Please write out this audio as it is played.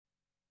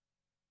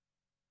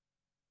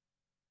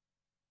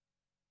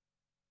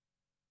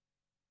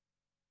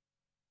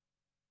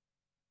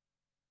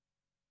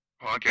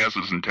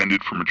Podcast is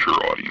intended for mature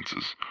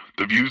audiences.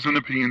 The views and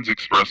opinions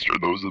expressed are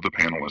those of the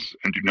panelists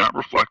and do not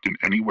reflect in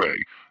any way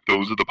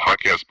those of the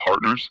podcast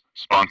partners,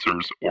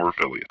 sponsors, or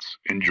affiliates.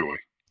 Enjoy.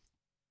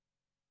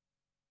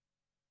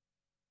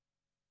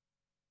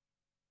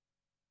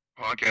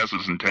 Podcast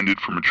is intended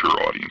for mature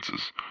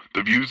audiences.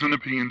 The views and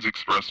opinions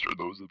expressed are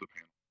those of the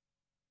panel.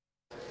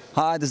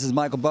 Hi, this is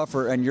Michael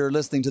Buffer, and you're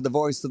listening to the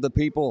Voice of the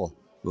People.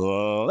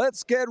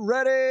 Let's get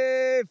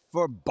ready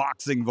for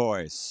Boxing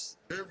Voice.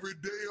 Every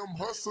day I'm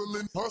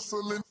hustling,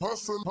 hustling,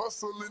 hustling,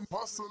 hustling,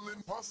 hustling,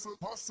 hustling,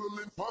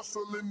 hustling,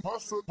 hustling,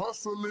 hustling,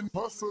 hustling,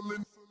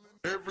 hustling.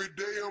 Every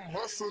day I'm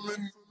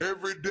hustling,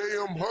 every day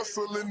I'm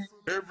hustling,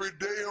 every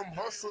day I'm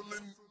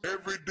hustling,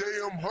 every day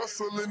I'm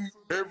hustling,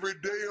 every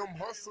day I'm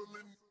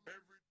hustling.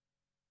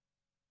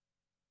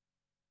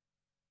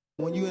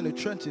 When you in the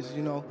trenches,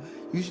 you know,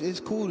 it's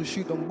cool to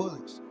shoot them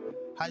bullets.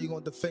 How you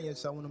gonna defend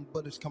yourself when them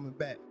bullets coming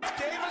back?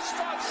 Davis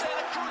thought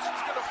Santa Cruz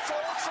was gonna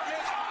fold from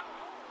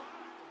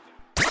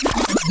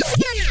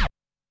his.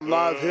 I'm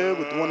live here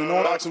with the one and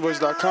only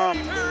BoxingVoice.com.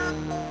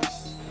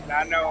 And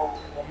I know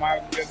what my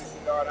business is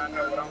about. I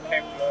know what I'm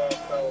capable of.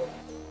 So.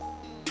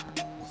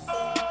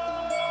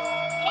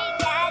 Hey,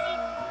 Daddy.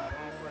 I'm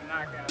going for a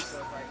knockout. So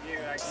if I get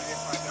it, I get it.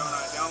 If I don't,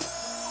 I don't.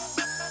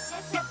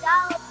 Just a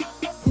dog.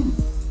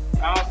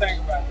 I don't think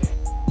about that.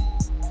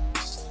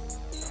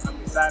 I'm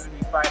excited to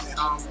be fighting at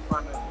home in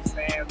front of the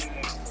family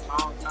and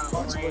long-time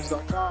friends.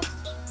 BoxingVoice.com.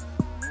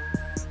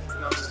 It's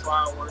going to be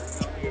fireworks. It's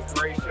going to be a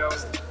great show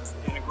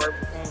and a great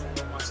performance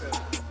with myself.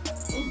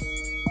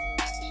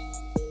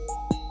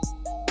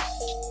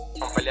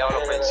 Un peleador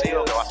ofensivo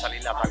que va a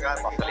salir a atacar,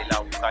 va a salir a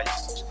buscar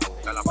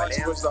la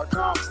pelea.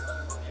 BoxingVoice.com.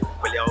 Un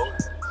peleador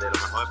de los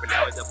mejores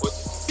peleadores del deporte.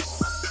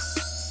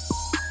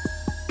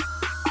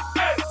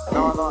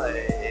 No,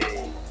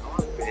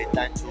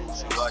 está en su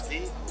ciudad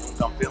aquí, un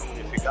campeón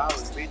unificado,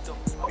 invicto.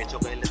 Pienso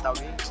que él está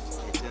bien,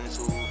 él tiene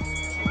su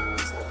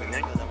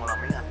opinión, yo tengo la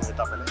mía de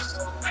esta pelea.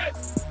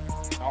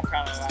 I'm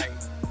kind of like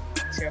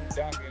Tim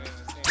Duncan in a sense.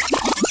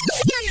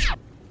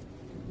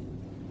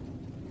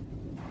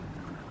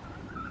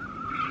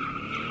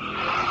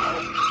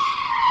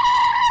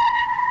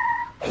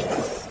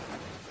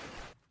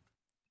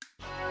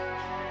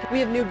 We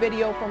have new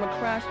video from a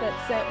crash that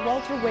sent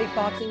welterweight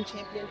boxing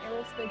champion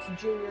Errol Spence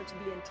Jr. to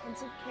the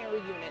intensive care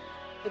unit.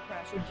 The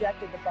crash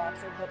ejected the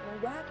boxer, but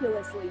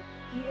miraculously,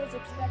 he is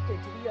expected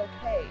to be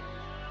okay.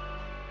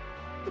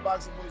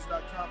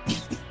 TheBoxingVoice.com.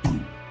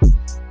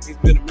 It's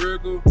been a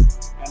miracle,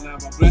 and I'm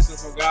a blessing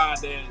from God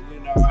that, you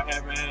know, I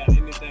haven't had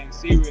anything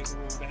serious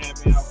that would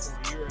have me out for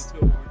a year or two,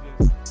 or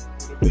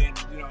just would have been,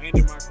 you know,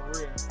 ending my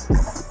career.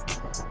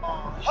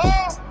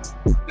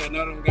 That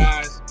none of them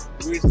guys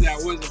wish that I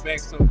wasn't back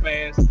so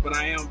fast, but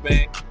I am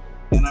back,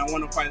 and I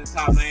want to fight the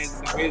top names in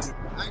the division.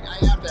 I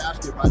have to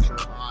ask you about your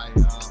eye.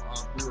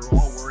 We were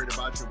all worried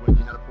about you when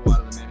you had to pull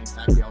out of the Manny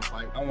Pacquiao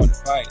fight. I want to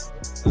fight,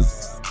 so,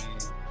 I mean...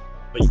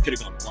 But you could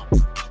have gone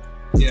blind.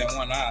 Yeah,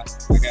 one eye.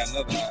 I got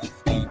another eye.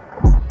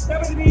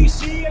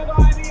 WBC and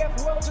IBF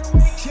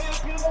welterweight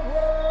champion of the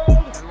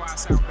world. That's why I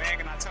sound bad,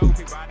 and I told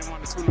people I didn't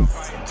want to tune up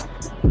fight.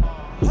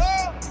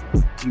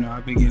 You know,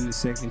 I've been getting a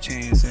second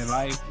chance at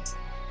life,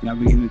 and I've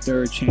been getting a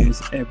third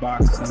chance at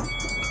boxing.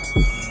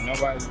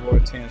 Nobody's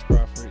worth Terrence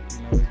Crawford.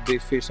 You know, there's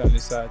big fish on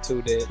this side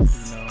too that,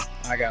 you know,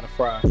 I gotta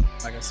fry.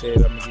 Like I said,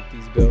 I'm gonna get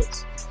these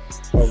belts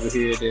over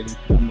here, then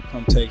I'm gonna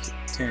come take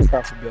Terrence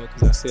Crawford belt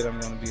because I said I'm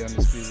gonna be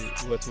undisputed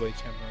welterweight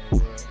champion of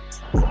the world.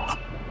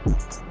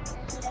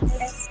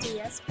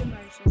 SDS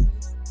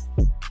Promotions.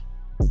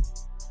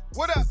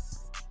 What up?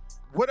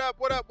 What up?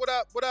 What up? What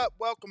up? What up?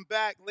 Welcome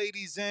back,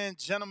 ladies and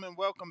gentlemen.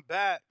 Welcome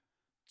back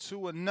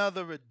to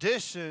another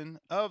edition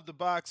of the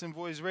Boxing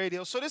Voice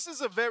Radio. So this is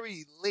a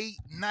very late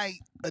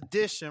night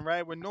edition,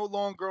 right? We're no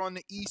longer on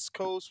the East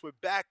Coast. We're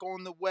back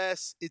on the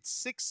West. It's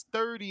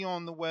 6:30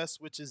 on the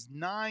West, which is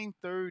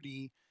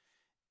 9:30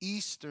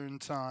 Eastern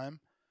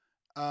time.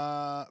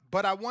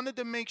 But I wanted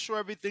to make sure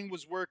everything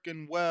was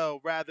working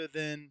well rather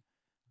than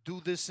do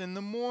this in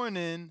the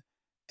morning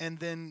and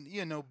then,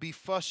 you know, be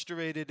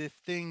frustrated if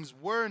things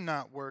were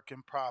not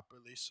working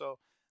properly. So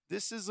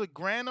this is a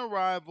grand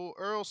arrival,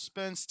 Errol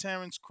Spence,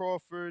 Terrence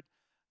Crawford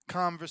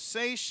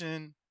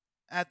conversation.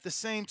 At the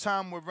same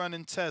time, we're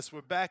running tests.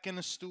 We're back in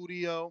the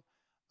studio,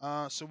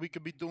 so we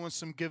could be doing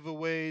some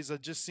giveaways. I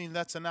just seen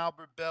that's an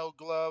Albert Bell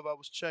glove. I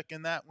was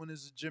checking that one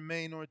is a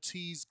Jermaine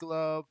Ortiz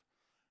glove.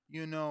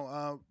 You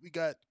know, we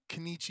got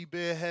Kenichi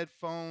Bear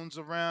headphones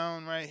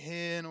around right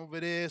here and over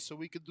there, so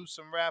we could do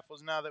some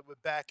raffles now that we're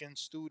back in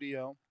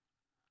studio.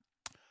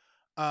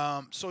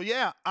 So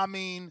yeah, I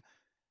mean,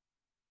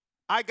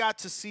 I got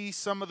to see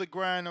some of the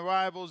grand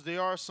arrivals.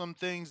 There are some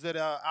things that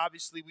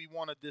obviously we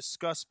want to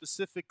discuss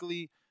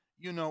specifically.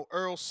 You know,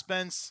 Errol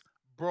Spence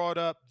brought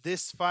up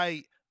this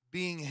fight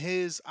being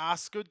his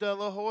Oscar De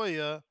La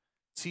Hoya,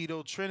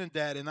 Tito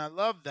Trinidad, and I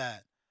love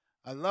that.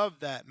 I love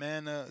that,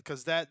 man,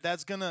 because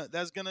that's gonna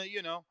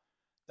you know,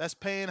 that's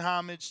paying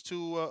homage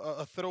to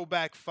a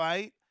throwback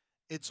fight.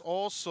 It's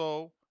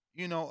also,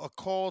 you know, a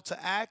call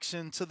to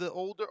action to the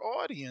older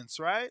audience,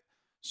 right?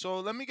 So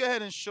let me go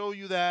ahead and show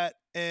you that.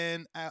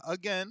 And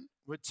again,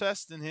 we're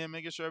testing here,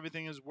 making sure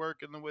everything is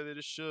working the way that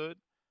it should,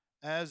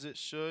 as it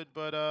should.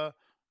 But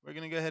we're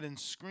going to go ahead and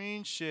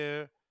screen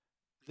share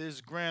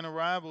this Grand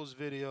Arrivals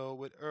video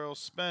with Earl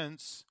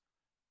Spence.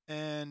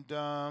 And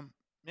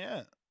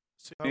yeah,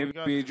 see how we It'd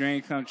got be a this.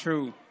 dream come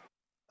true.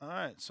 All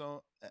right,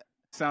 so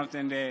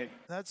Something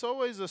that's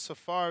always a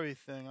Safari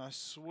thing, I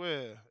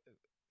swear.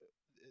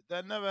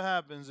 That never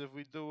happens if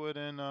we do it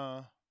in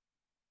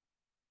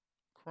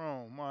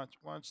Chrome.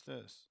 Watch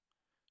this.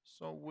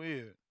 So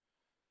weird.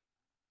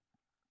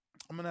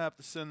 I'm gonna have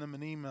to send them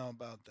an email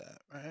about that,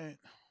 right?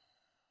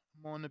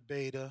 I'm on the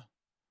beta.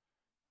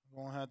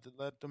 I'm gonna have to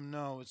let them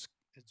know it's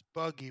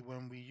buggy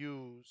when we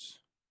use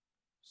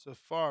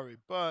Safari,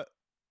 but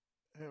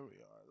here we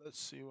are.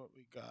 Let's see what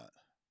we got.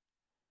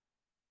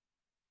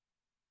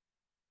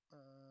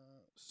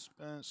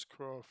 Spence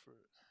Crawford.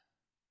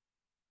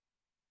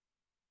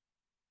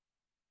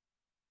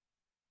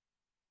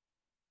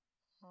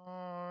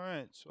 All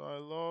right, so I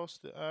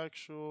lost the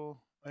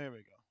actual. Oh, here we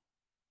go.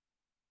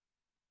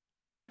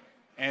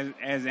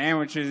 as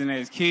amateurs and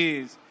as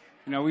kids,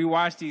 you know, we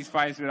watched these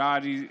fights with all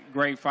these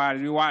great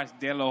fighters. We watched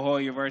De La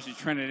Hoya versus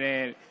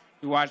Trinidad.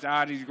 We watched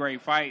all these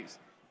great fights.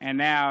 And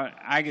now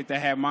I get to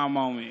have my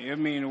moment. It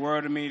means the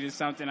world to me. It's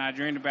something I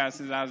dreamed about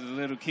since I was a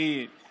little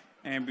kid.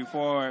 And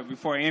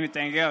before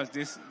anything else,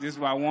 this is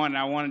what I wanted.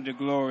 I wanted the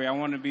glory. I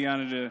wanted to be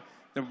under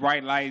the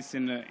bright lights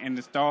and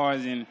the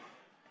stars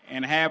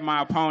and have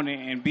my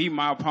opponent and beat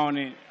my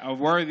opponent, a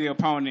worthy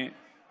opponent,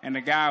 and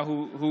a guy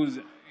who's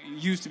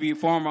used to be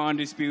former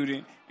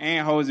undisputed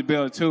and holds the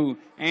belt too,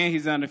 and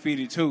he's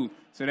undefeated too.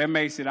 So that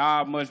makes it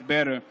all much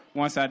better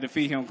once I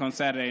defeat him come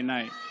Saturday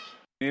night.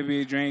 It'll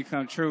be a dream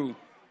come true.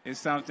 It's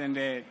something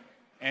that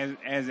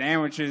as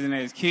amateurs and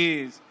as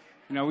kids,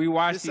 you know, we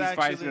watched these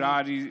fights with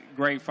all these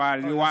great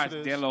fighters. We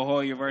watched De La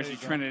Hoya versus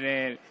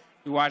Trinidad.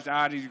 We watched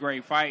all these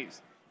great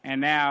fights.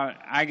 And now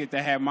I get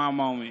to have my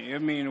moment. It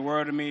means the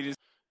world to me.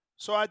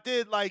 So I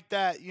did like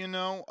that, you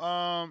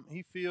know.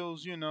 He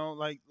feels, you know,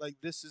 like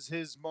this is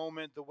his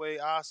moment, the way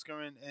Oscar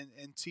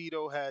and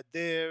Tito had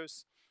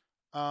theirs.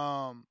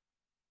 Yeah,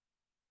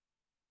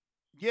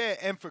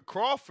 and for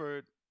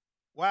Crawford,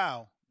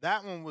 wow,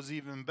 that one was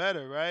even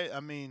better, right?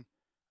 I mean,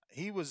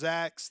 he was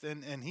axed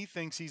and he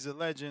thinks he's a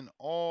legend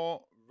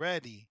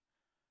already.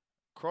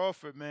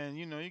 Crawford, man,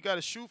 you know, you got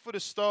to shoot for the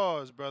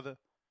stars, brother.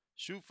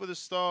 Shoot for the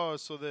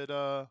stars so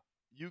that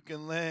you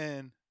can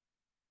land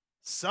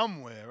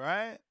somewhere,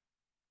 right?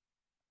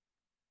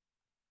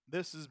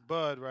 This is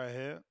Bud right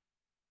here.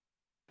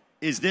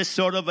 Is this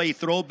sort of a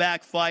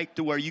throwback fight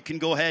to where you can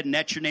go ahead and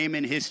etch your name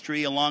in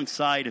history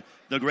alongside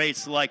the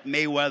greats like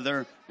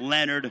Mayweather,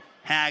 Leonard,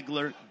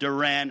 Hagler,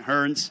 Duran,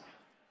 Hearns?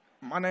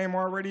 My name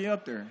already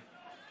up there,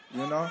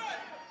 you know?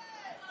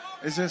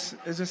 It's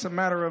just a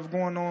matter of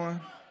going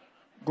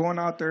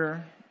out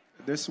there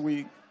this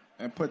week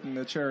and putting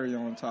the cherry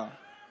on top.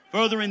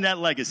 Furthering that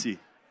legacy.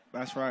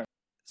 That's right.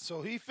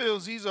 So he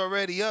feels he's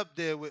already up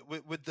there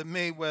with the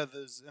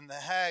Mayweathers and the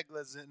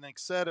Haglers and et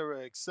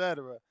cetera, et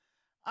cetera.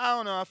 I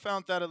don't know. I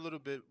found that a little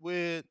bit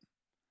weird,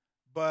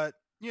 but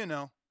you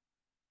know,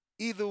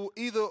 either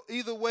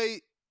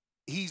way,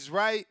 he's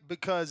right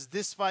because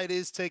this fight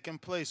is taking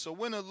place. So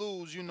win or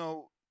lose, you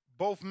know,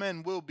 both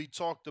men will be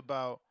talked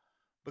about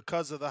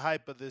because of the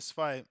hype of this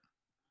fight.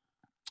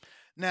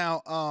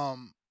 Now,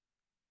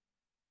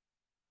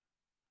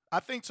 I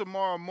think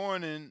tomorrow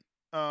morning,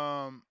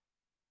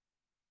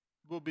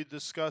 we'll be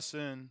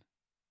discussing,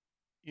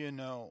 you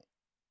know,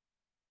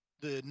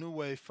 the New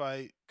Way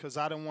fight because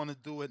I didn't want to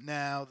do it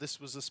now. This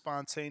was a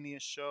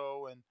spontaneous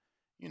show, and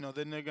you know,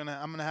 then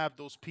I'm gonna have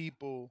those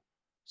people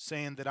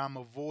saying that I'm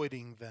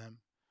avoiding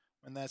them,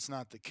 when that's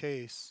not the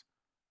case.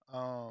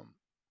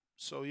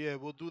 So yeah,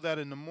 we'll do that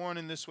in the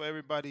morning. This way,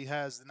 everybody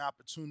has an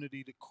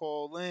opportunity to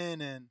call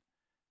in and,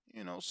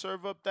 you know,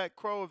 serve up that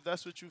crow if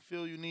that's what you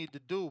feel you need to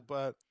do.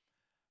 But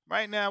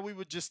right now, we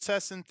were just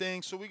testing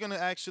things, so we're gonna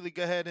actually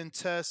go ahead and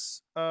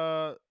test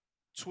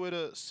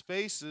Twitter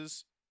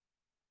Spaces.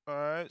 All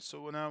right,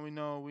 so now we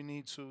know we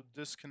need to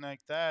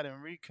disconnect that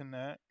and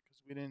reconnect because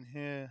we didn't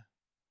hear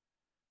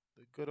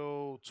the good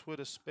old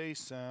Twitter Space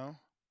sound.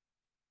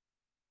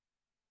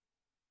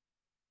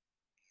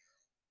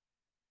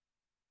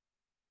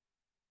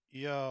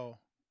 Yo,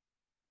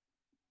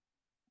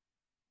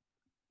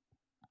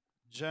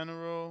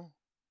 General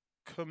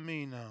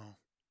Camino.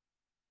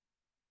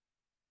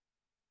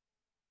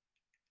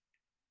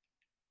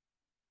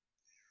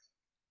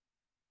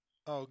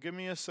 Oh, give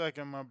me a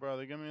second, my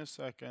brother. Give me a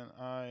second.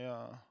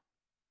 Yeah,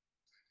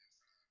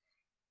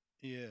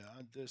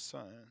 I did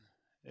something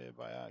here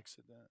by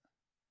accident.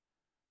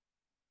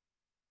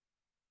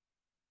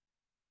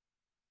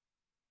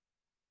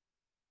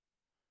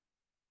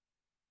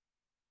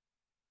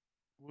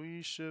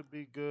 We should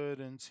be good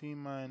in T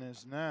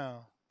minus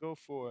now. Go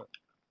for it.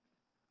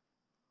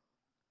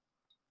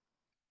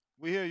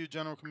 We hear you,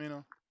 General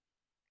Camino.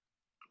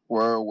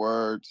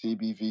 Word.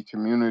 TBV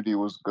community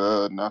was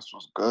good. That's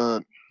what's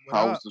good. What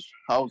How up?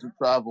 was the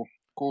travel?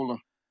 Cooler.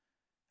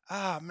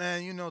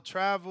 Man,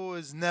 travel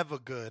is never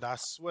good. I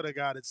swear to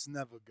God, it's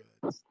never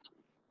good.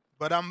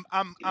 But I'm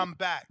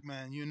back,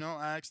 man.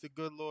 I asked the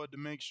good Lord to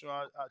make sure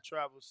I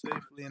travel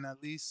safely, and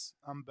at least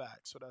I'm back.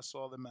 So that's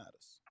all that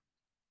matters.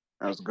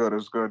 That's good.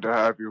 It's good to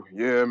have you.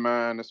 Yeah,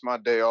 man. It's my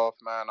day off,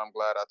 man. I'm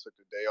glad I took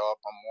the day off.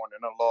 I'm mourning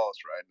a loss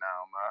right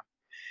now, man.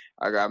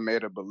 I got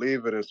made a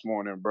believer this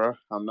morning, bro.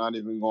 I'm not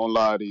even gonna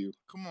lie to you.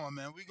 Come on,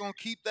 man. We're gonna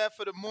keep that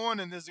for the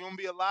morning. There's gonna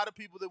be a lot of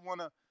people that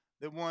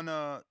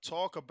wanna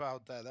talk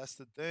about that. That's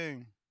the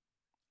thing.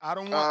 I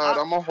don't want All right,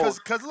 I'm gonna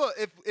hold. cause look,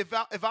 if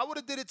I would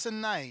have did it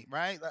tonight,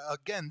 right? Like,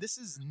 again, this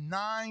is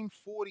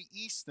 9:40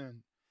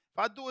 Eastern. If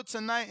I do it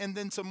tonight and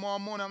then tomorrow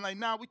morning, I'm like,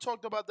 nah, we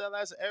talked about that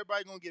last.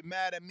 Everybody gonna get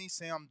mad at me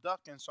saying I'm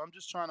ducking, so I'm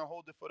just trying to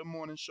hold it for the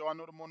morning show. I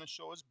know the morning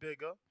show is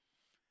bigger.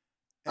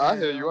 I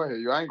hear you. I hear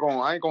you. I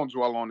ain't gonna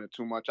dwell on it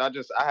too much. I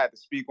had to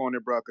speak on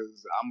it, bro,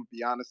 because I'm gonna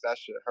be honest, that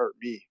shit hurt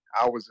me.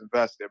 I was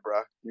invested,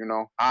 bro.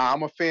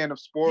 I'm a fan of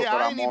sport, Yeah,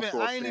 but I I'm ain't even also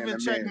a I ain't fan even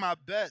of checked men. my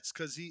bets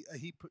because he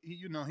he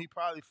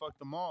probably fucked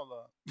them all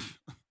up.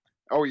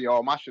 Oh yeah,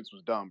 all my shits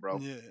was done, bro.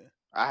 Yeah.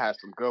 I had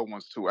some good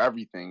ones too.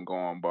 Everything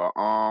going, but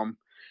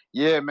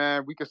yeah,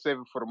 man, we could save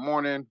it for the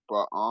morning.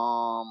 But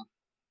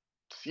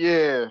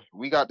yeah,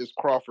 we got this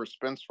Crawford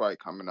Spence fight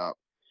coming up.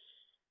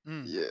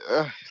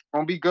 Yeah, it's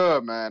gonna be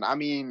good, man. I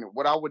mean,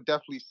 what I would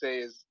definitely say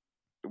is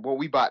what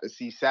we about to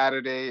see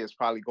Saturday is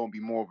probably gonna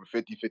be more of a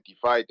 50-50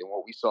 fight than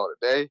what we saw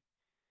today.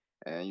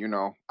 And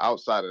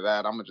outside of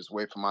that, I'm gonna just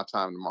wait for my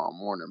time tomorrow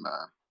morning,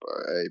 man. But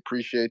hey,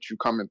 appreciate you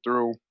coming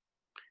through.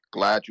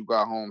 Glad you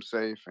got home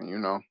safe,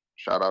 and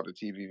shout out to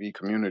TVV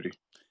community.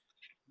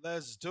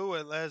 Let's do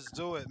it. Let's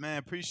do it, man.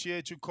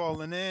 Appreciate you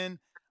calling in.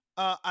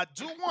 I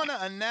do want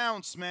to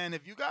announce, man,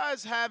 if you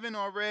guys haven't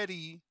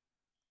already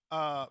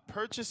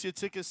purchased your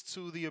tickets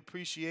to the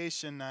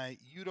appreciation night,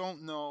 you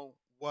don't know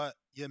what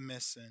you're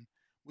missing.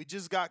 We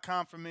just got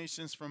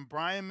confirmations from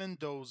Brian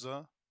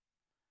Mendoza,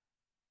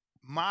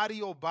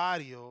 Mario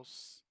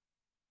Barrios,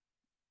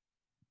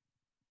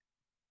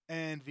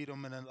 and Vito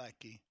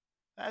Menelecki.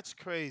 That's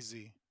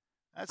crazy.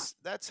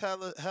 That's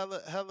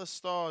hella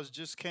stars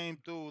just came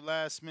through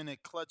last minute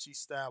clutchy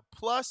style.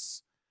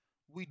 Plus,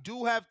 we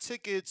do have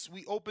tickets.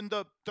 We opened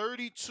up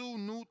 32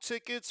 new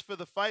tickets for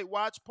the Fight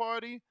Watch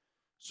Party.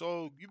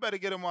 So you better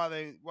get them while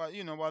they're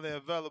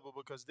available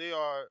because they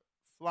are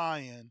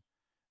flying.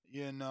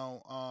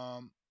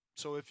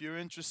 So if you're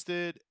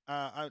interested,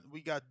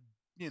 we got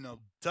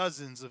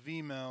dozens of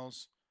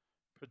emails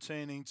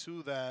pertaining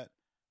to that.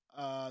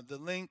 The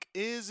link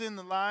is in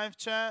the live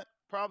chat,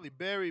 probably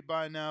buried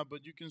by now,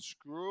 but you can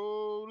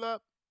scroll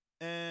up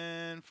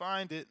and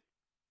find it.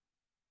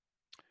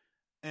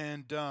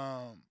 And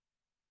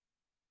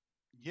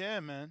yeah,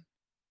 man.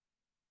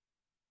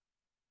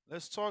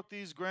 Let's talk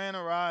these grand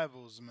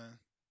arrivals, man.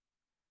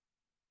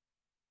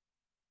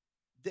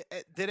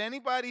 Did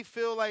anybody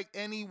feel like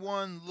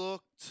anyone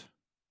looked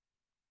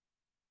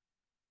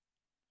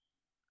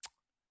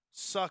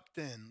sucked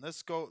in?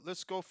 Let's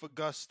go for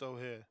gusto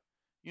here.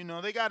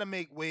 They got to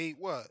make weight.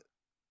 What?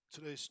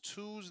 Today's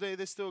Tuesday.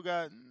 They still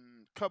got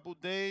a couple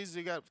days.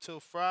 They got till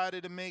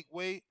Friday to make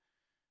weight.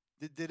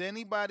 Did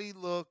anybody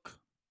look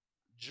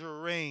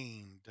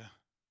drained?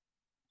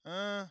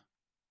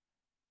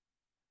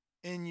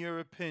 In your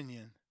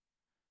opinion?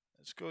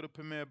 Let's go to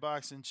Premier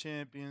Boxing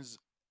Champions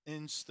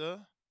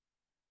Insta.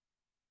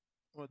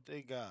 What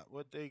they got?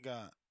 They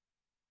got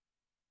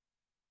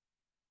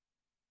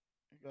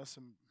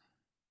some.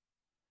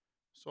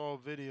 It's all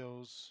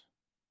videos.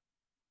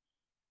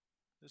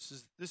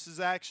 This is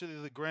actually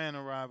the grand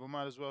arrival.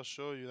 Might as well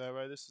show you that,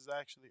 right? This is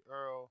actually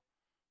Earl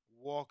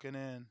walking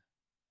in.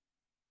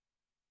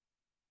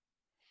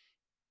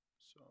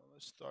 So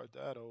let's start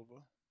that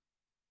over.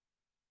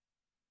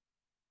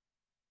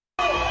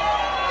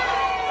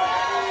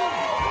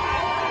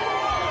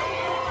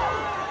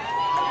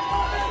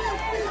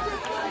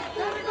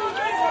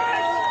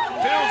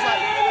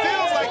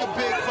 Feels like a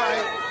big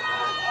fight.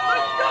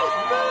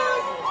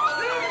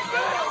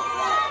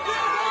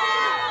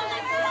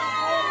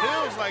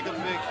 Feels like a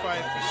big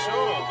fight for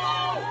sure.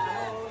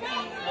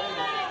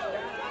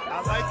 I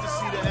like to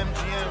see the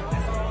MGM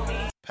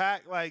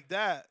pack like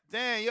that.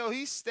 Damn, yo,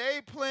 he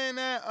stayed playing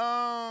that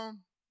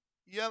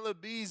Yella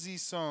Beezy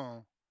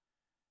song.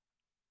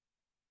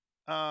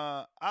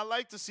 I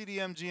like to see the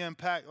MGM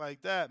pack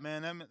like that,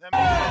 man. There you go.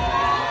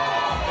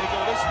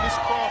 This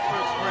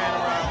Crawford's grand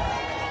around.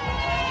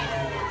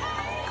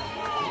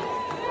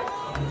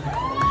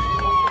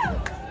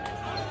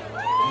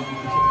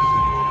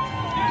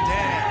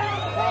 Damn,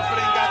 Crawford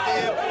ain't got the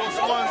Air Force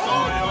Ones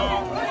on,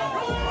 y'all.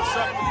 What's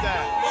up with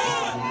that?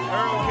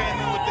 Earl came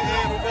in with the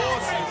Air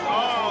Forces.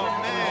 Oh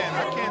man,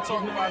 I can't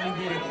talk about it.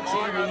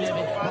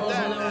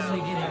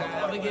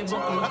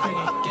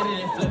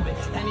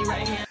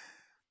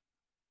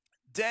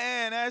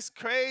 Damn, that's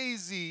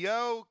crazy,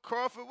 yo.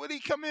 Crawford, what did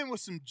he come in with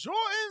some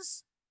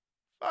Jordans?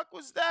 Fuck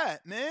was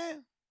that,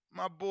 man?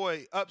 My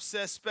boy,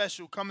 Upset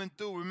Special coming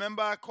through.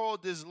 Remember I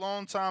called this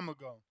long time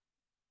ago.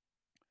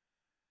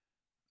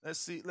 Let's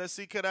see,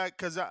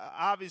 because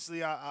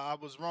obviously I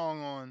was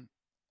wrong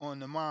on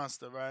the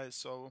Monster, right?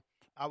 So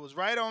I was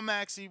right on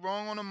Maxi,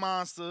 wrong on the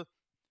Monster.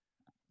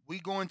 We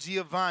going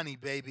Giovanni,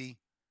 baby.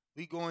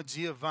 We going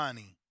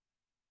Giovanni.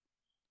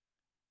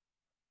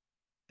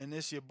 And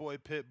this your boy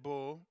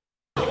Pitbull.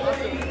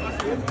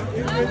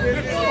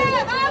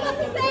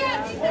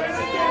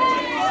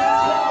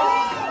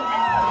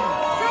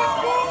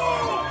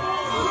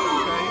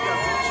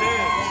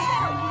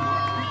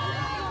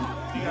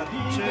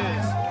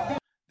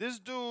 This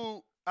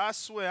dude, I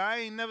swear, I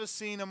ain't never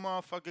seen a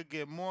motherfucker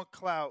get more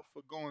clout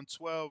for going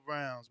 12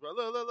 rounds, bro.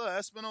 Look.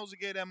 Espinosa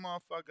gave that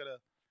motherfucker the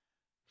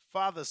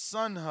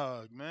father-son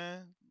hug,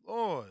 man.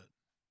 Lord.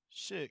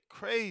 Shit,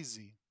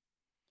 crazy.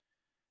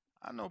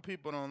 I know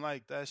people don't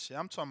like that shit.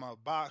 I'm talking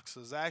about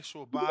boxers,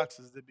 actual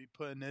boxers that be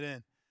putting it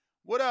in.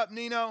 What up,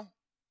 Nino?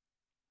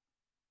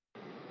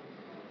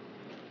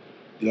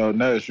 Yo,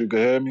 Nash, you can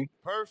hear me?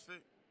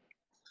 Perfect.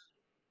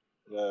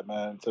 Yeah,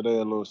 man. Today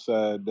a little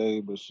sad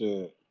day, but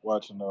shit,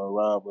 watching the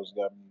arrivals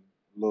got me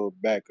a little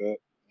back up.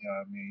 You know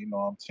what I mean? You know,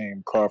 I'm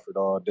Team Crawford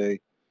all day.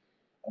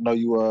 I know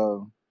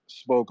you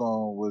spoke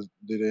on was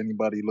did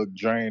anybody look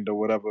drained or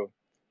whatever.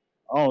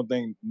 I don't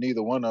think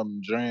neither one of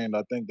them drained.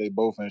 I think they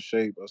both in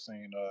shape. I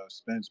seen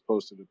Spence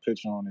posted a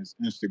picture on his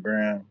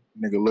Instagram.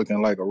 Nigga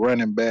looking like a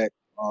running back,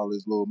 all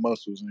his little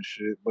muscles and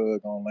shit.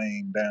 Bud gonna lay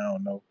him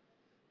down though.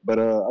 But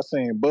I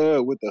seen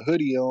Bud with the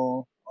hoodie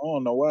on. I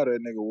don't know why that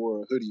nigga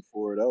wore a hoodie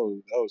for it. That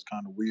was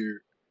kind of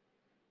weird.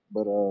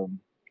 But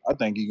I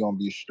think he gonna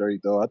be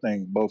straight though. I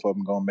think both of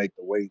them gonna make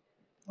the weight.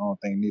 I don't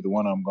think neither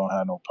one of them gonna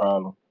have no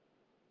problem.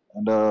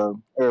 And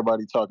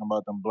everybody talking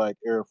about them black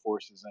Air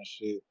Forces and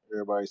shit.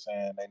 Everybody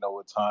saying they know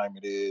what time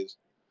it is.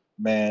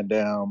 Man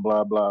down,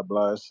 blah blah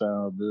blah. It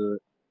sounds good.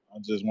 I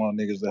just want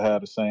niggas to have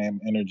the same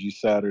energy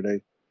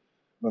Saturday.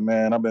 But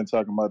man, I've been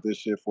talking about this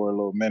shit for a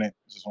little minute.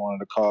 Just wanted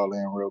to call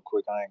in real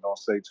quick. I ain't gonna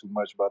say too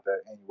much about that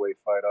anyway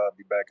fight. I'll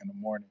be back in the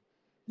morning.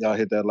 Y'all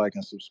hit that like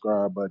and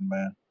subscribe button,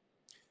 man.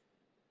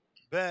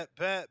 Bet.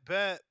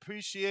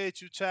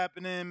 Appreciate you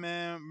tapping in,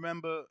 man.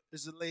 Remember,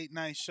 it's a late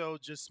night show,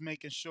 just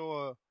making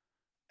sure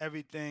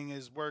everything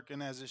is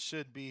working as it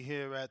should be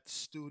here at the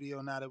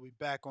studio now that we're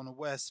back on the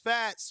West.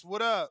 Fats,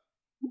 what up?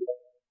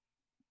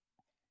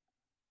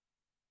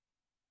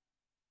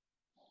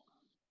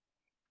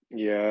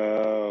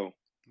 Yo.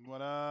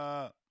 What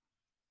up?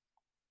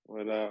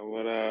 What up?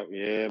 What up?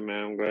 Yeah,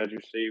 man. I'm glad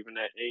you're saving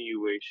that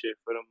anyway shit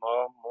for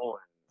tomorrow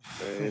morning.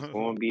 Man, it's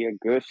gonna be a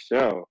good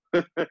show.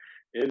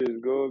 It is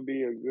gonna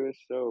be a good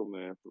show,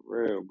 man, for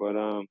real. But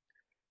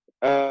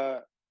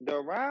the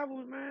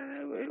rivals,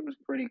 man, it was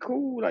pretty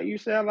cool. Like you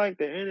said, like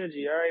the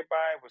energy.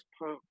 Everybody was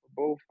pumped for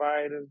both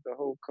fighters. The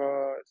whole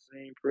card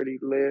seemed pretty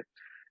lit.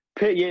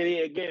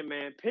 Yeah, again,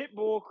 man.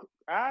 Pitbull,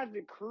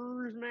 Isaac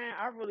Cruz, man.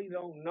 I really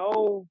don't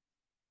know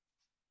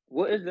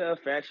what is the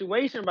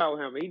infatuation about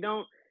him.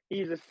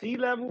 He's a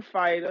C-level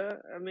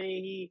fighter. I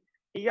mean,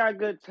 he got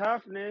good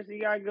toughness. He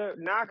got good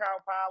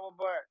knockout power,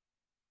 but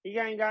he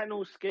ain't got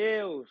no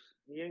skills.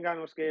 He ain't got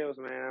no skills,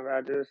 man.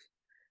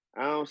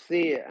 I don't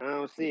see it. I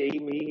don't see it.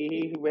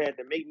 He had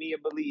to make me a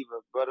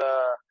believer. But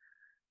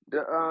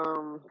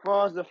as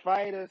far as the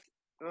fighters,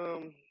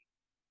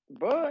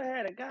 Bud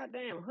had a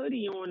goddamn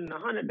hoodie on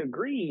 100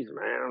 degrees,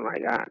 man. I'm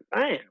like, God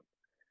damn.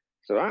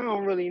 So I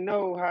don't really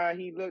know how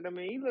he looked. I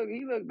mean, he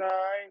looked all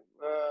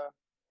right.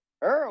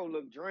 Earl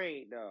looked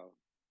drained though.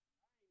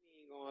 I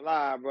ain't gonna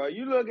lie, bro.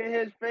 You look at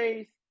his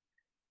face.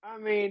 I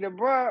mean, the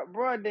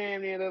bro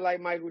damn near look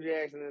like Michael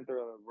Jackson in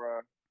Thriller,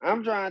 bro.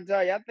 I'm trying to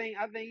tell you. I think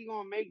he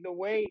gonna make the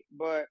weight,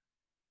 but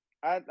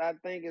I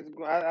think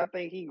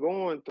he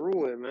going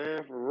through it,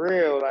 man, for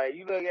real. Like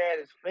you look at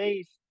his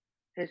face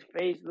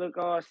look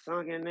all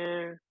sunken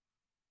there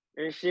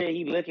and shit.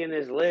 He licking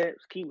his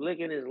lips, keep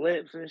licking his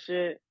lips and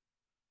shit.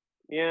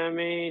 You know what I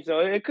mean? So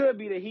it could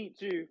be the heat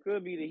too.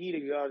 Could be the heat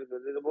exhaustion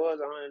because it was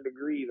 100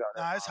 degrees out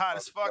there. Nah, it's hot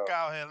as fuck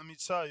out here. Let me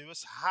tell you,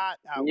 it's hot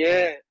out Yeah.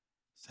 here.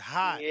 It's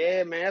hot.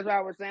 Yeah, man. That's why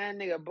I was saying,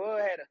 nigga, Bud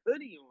had a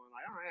hoodie on.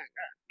 Like, oh my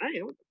god,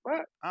 damn, what the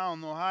fuck? I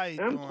don't know how he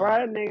I'm doing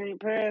surprised nigga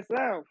ain't passed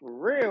out for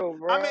real,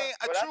 bro. I mean,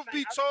 truth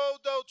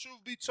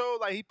be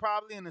told, like he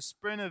probably in a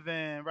Sprinter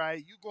van,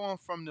 right? You going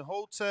from the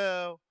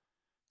hotel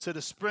to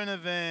the Sprinter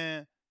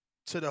van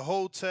to the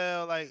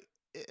hotel, like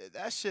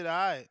that shit,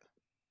 alright.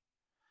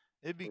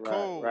 It'd be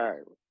cold.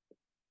 Right.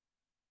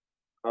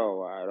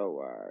 Oh, all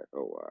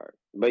right.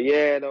 But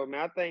yeah, though,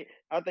 man,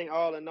 I think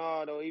all in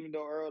all, though, even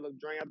though Earl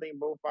looked drained, I think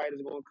both fighters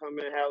gonna come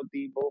in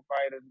healthy. Both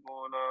fighters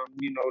going,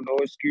 no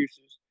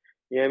excuses.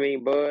 You know what I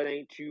mean? Bud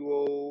ain't too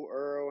old.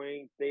 Earl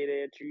ain't stay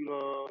there too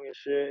long and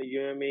shit.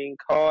 You know what I mean?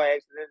 No car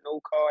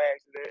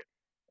accident.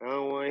 I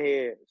don't want to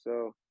hear it.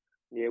 So,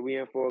 yeah, we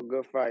in for a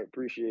good fight.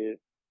 Appreciate it.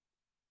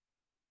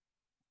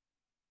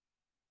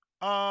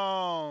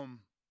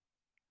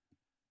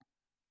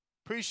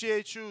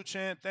 Appreciate you,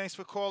 Champ. Thanks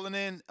for calling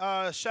in.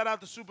 Shout out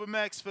to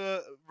Supermax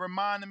for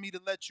reminding me to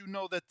let you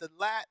know that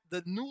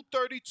the new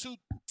 32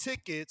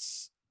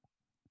 tickets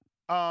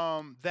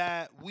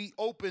that we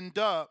opened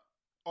up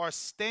are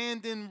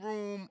standing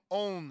room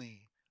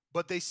only,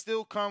 but they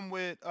still come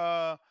with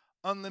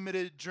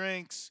unlimited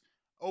drinks,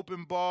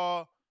 open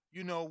bar,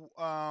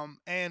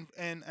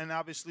 and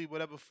obviously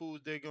whatever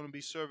food they're gonna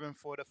be serving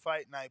for the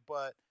fight night.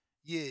 But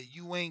yeah,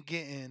 you ain't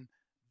getting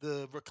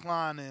the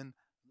reclining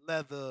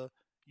leather,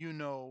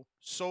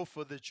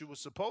 sofa that you were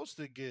supposed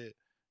to get.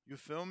 You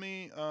feel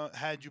me?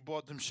 Had you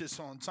bought them shits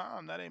on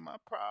time, that ain't my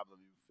problem.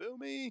 You feel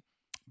me?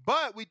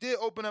 But we did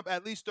open up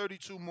at least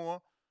 32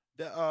 more.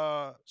 That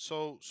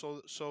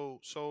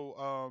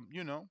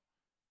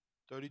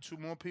 32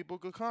 more people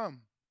could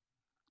come.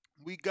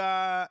 We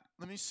got.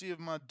 Let me see if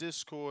my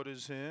Discord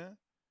is here.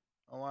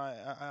 Oh,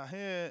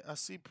 I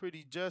see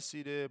Pretty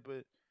Jesse there,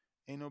 but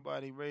ain't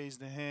nobody raised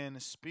their hand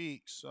to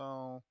speak.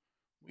 So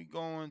we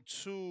going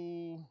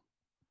to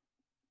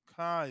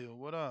Kyle.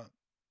 What up?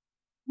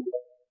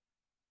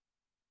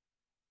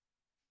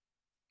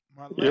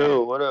 My Yo,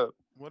 leg. what up?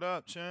 What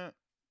up, champ?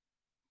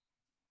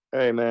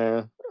 Hey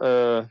man.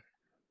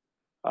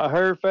 I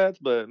heard facts,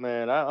 but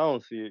man, I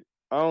don't see it.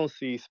 I don't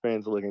see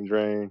Spence looking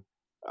drained.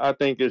 I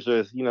think it's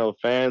just,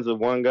 fans of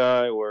one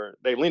guy or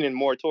they leaning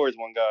more towards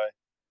one guy.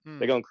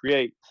 They're gonna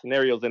create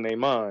scenarios in their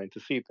mind to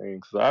see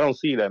things. So I don't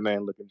see that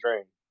man looking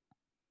drained.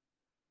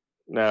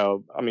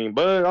 Now, I mean,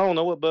 Bud, I don't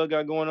know what Bud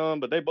got going on,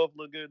 but they both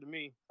look good to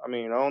me. I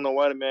mean, I don't know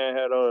why the man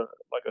had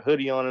like a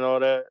hoodie on and all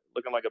that,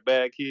 looking like a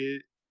bad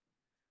kid.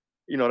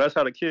 That's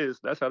how the kids,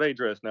 that's how they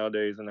dress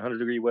nowadays in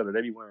 100-degree weather.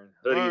 They be wearing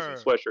hoodies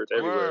and Word. sweatshirts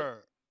everywhere.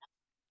 Word.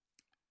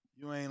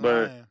 You ain't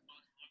But lying.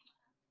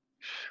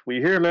 we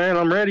here, man.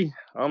 I'm ready.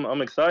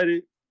 I'm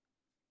excited.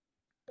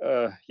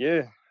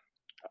 Yeah.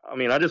 I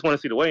mean, I just want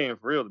to see the weigh-in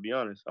for real, to be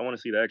honest. I want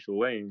to see the actual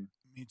weigh-in.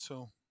 Me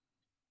too.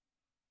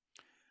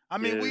 I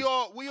mean,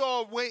 Yeah. we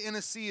all waiting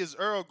to see is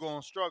Earl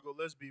gonna struggle.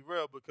 Let's be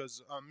real,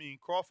 because I mean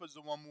Crawford's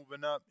the one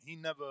moving up. He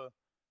never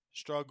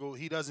struggled.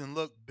 He doesn't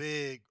look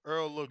big.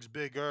 Earl looks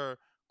bigger.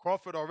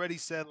 Crawford already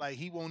said like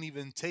he won't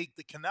even take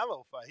the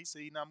Canelo fight. He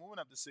said he's not moving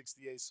up to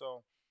 68.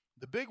 So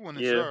the big one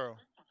is Yeah. Earl.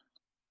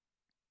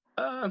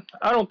 I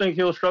don't think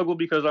he'll struggle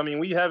because I mean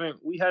we haven't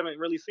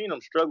really seen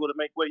him struggle to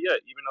make weight yet,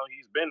 even though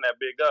he's been that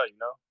big guy.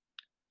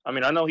 I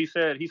mean, I know he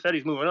said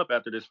he's moving up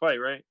after this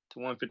fight, right, to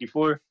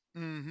 154.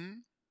 Mm-hmm.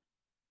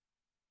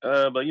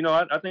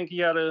 But I think he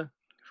had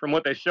from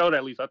what they showed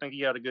at least, I think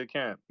he had a good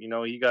camp. He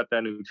got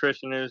that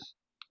nutritionist.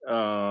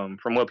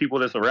 From what people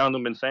that's around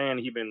him been saying,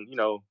 he been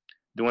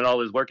doing all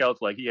his workouts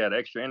like he had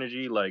extra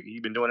energy, like he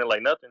been doing it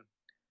like nothing,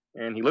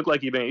 and he looked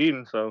like he been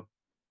eating. So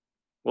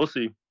we'll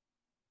see.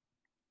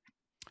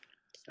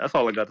 That's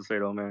all I got to say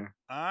though, man.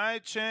 All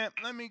right, champ.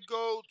 Let me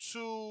go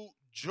to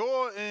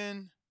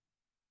Jordan.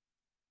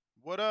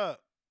 What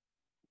up?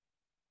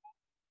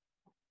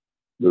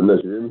 Yo, Ness,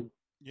 you hear me?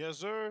 Yes,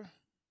 sir.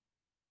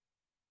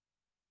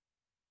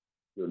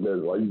 Yo,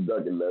 Ness, why you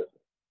ducking, Ness?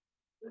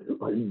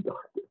 Why you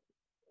ducking?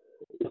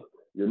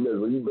 Yo, Ness,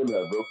 where you been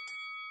at, bro?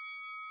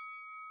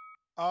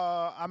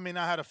 I mean,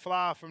 I had to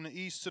fly from the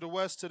east to the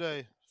west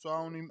today, so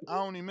I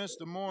only missed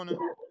the morning.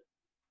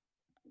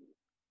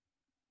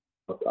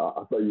 I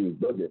thought you was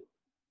ducking.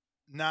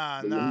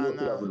 Nah. We gonna see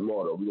that for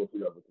tomorrow, though. We gonna see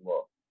that for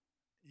tomorrow.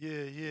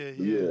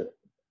 Yeah.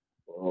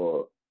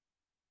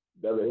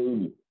 Devin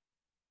Haney.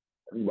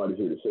 Everybody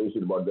say the same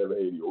shit about Devin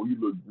Haney. Oh, you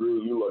look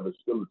green. You look like a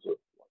skeleton.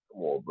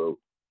 Come on, bro. Of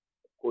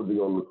course they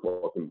gonna look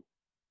fucking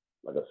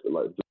like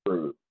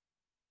green.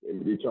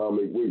 And they trying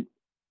to make weight.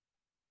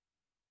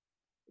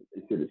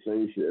 They say the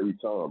same shit every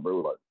time, bro.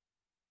 Like,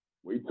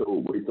 wait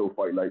till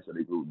fight night so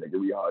they can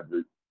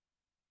rehydrate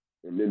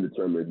and then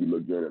determine if you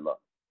look good or not.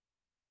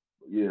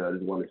 But yeah, I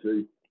just want to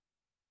say,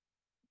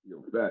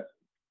 facts.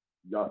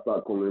 Y'all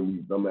start calling in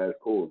these dumbass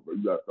calls, bro.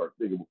 You gotta start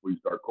thinking before you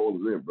start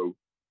calling in, bro.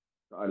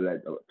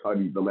 Tired of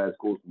these dumbass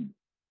calls from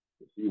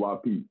the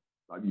CYP.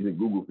 Start using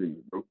Google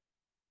figures, bro.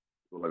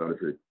 That's all I gotta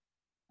say.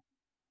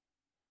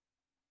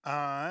 All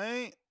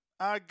right.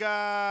 I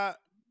got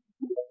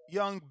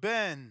Young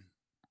Ben.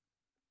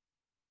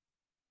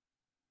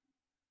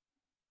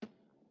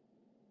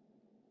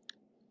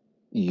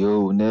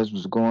 Yo, Nez,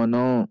 what's going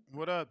on?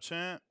 What up,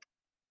 champ?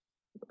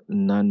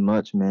 None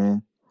much,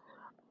 man.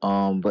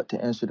 But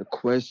to answer the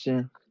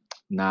question,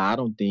 nah, I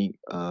don't think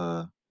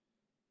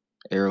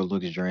Arrow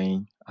looks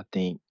drained. I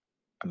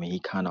mean, he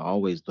kind of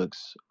always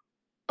looks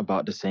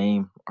about the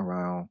same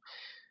around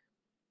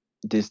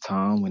this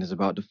time when it's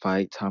about to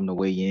fight, time to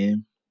weigh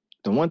in.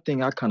 The one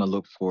thing I kind of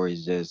look for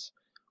is just,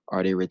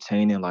 are they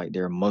retaining like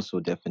their muscle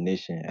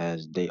definition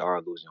as they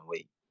are losing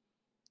weight?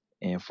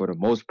 And for the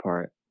most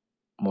part,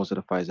 most of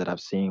the fights that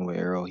I've seen with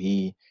Arrow,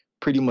 he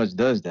pretty much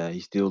does that. He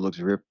still looks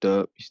ripped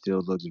up. He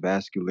still looks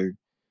vascular.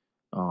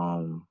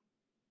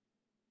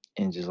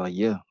 And just like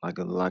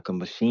like a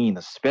machine,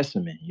 a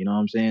specimen, you know what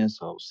I'm saying?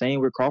 So same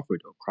with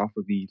Crawford though.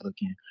 Crawford be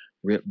looking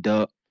ripped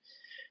up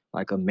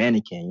like a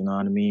mannequin, you know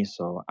what I mean?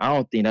 So I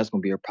don't think that's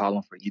gonna be a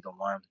problem for either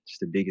one. It's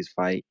the biggest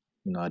fight,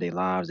 their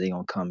lives, they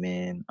gonna come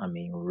in, I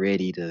mean,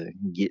 ready to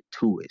get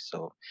to it.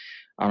 So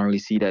I don't really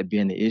see that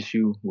being the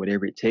issue.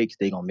 Whatever it takes,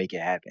 they gonna make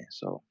it happen.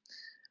 So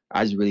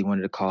I just really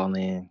wanted to call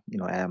in,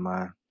 add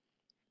my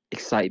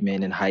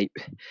excitement and hype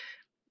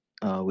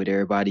with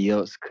everybody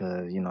else,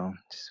 cause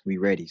we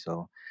ready.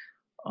 So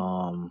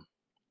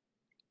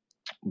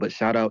but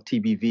shout out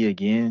TBV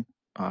again.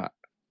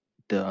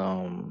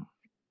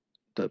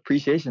 the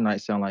appreciation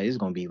night sound like it's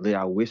gonna be lit.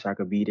 I wish I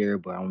could be there,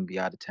 but I'm gonna be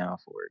out of town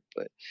for it.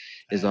 But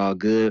it's all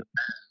good.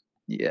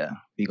 Yeah,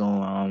 we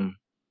gonna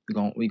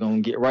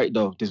get right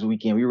though this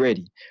weekend. We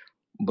ready.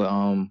 But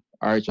all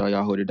right,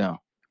 y'all hold it down.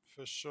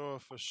 For sure,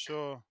 for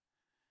sure.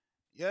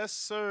 Yes,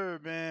 sir,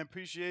 man.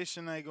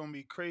 Appreciation night gonna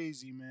be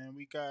crazy, man.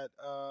 We got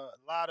a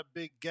lot of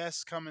big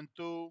guests coming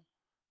through.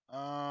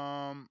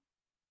 Um,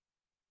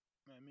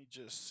 Let me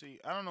just see.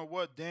 I don't know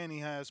what Danny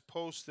has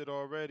posted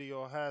already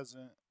or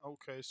hasn't.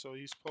 Okay, so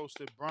he's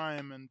posted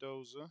Brian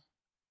Mendoza.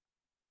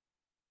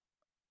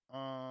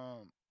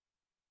 Um,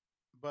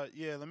 but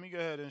yeah, let me go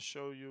ahead and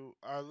show you.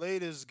 Our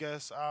latest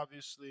guest,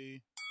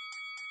 obviously,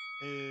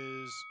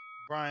 is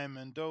Brian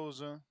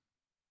Mendoza,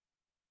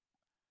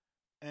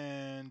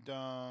 and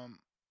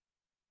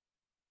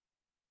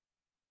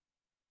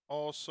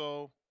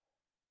also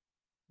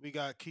we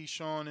got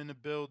Keyshawn in the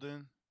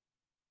building.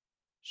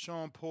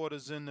 Sean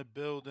Porter's in the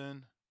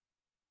building.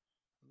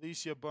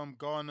 Alicia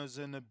Bumgarner's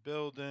in the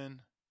building.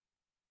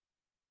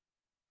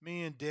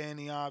 Me and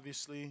Danny,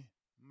 obviously.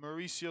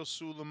 Mauricio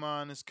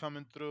Suleiman is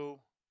coming through.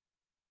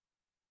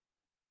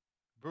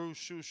 Bruce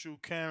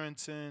Shushu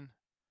Carrington.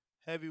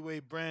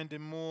 Heavyweight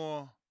Brandon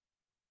Moore.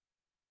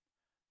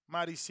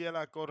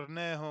 Mariciela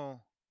Cornejo.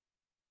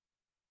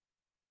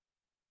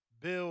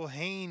 Bill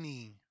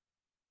Haney.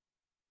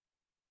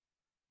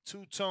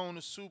 Two-Tone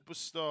the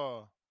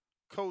Superstar.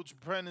 Coach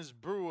Brennis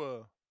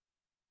Brewer.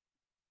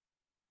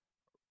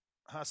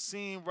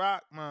 Hasim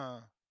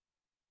Rockman.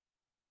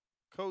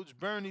 Coach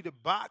Bernie the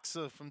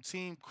Boxer from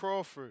Team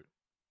Crawford.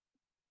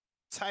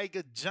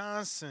 Tiger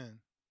Johnson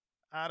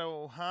out of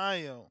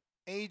Ohio.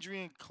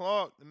 Adrian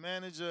Clark, the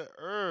manager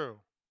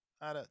Earl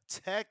out of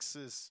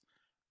Texas.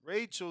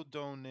 Rachel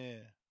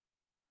Donaire.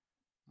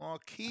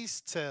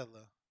 Marquise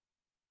Taylor.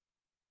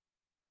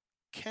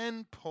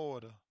 Ken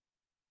Porter.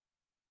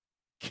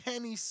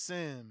 Kenny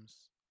Sims.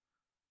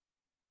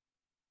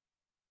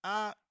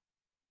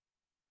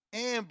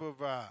 Amber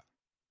Rock.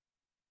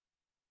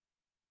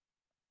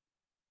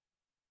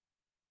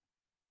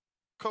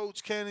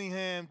 Coach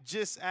Kenningham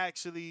just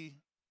actually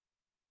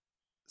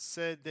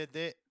said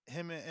that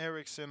him and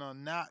Erickson are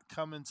not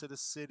coming to the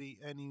city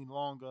any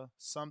longer.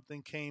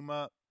 Something came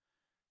up,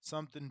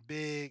 something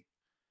big.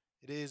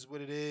 It is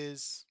what it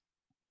is.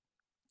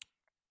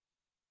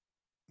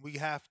 We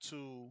have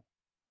to,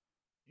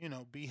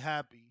 be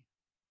happy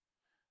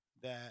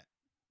that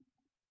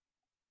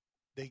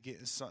they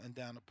getting something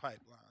down the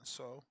pipeline.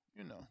 So,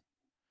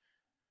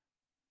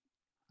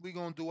 we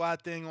going to do our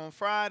thing on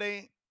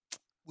Friday.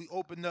 We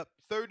opened up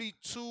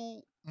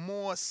 32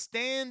 more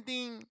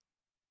standing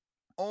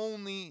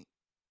only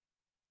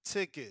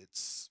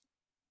tickets.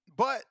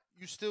 But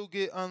you still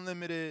get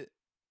unlimited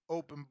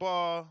open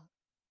bar,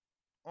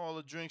 all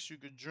the drinks you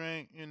could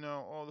drink,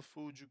 all the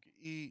food you could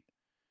eat,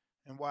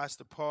 and watch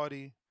the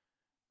party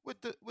with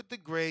the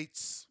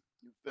greats.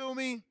 You feel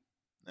me?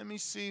 Let me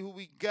see who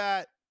we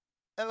got.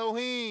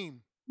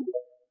 Elohim,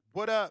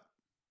 what up?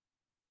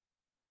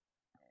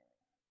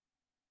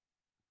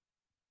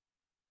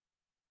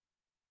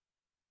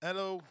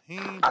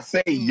 Elohim. I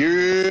say,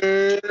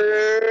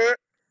 yeah.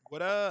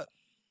 What up?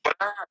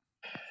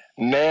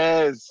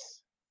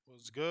 Nez.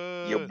 What's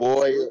Your good?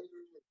 boy,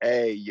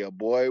 hey, your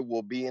boy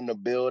will be in the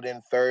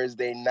building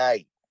Thursday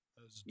night.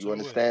 Let's You do it.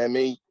 understand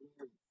me?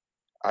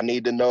 I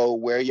need to know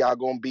where y'all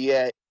gonna be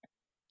at,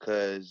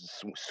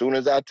 cause soon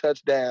as I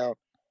touch down,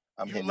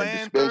 I'm You hitting the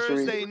land dispensary.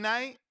 Thursday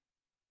night?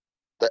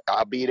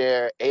 I'll be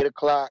there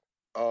 8:00,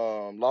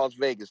 Las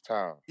Vegas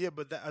time. Yeah,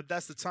 but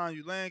that's the time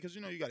you land because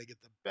you got to get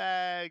the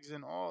bags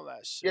and all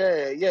that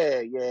shit.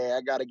 Yeah.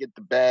 I gotta get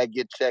the bag,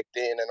 get checked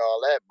in, and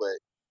all that. But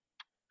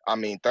I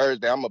mean,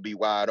 Thursday I'm gonna be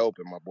wide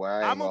open, my boy.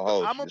 I ain't gonna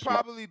hold I'm you. gonna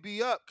probably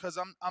be up because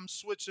I'm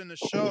switching the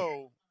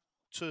show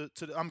to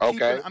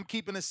Okay. I'm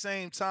keeping the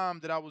same time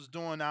that I was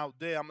doing out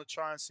there. I'm gonna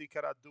try and see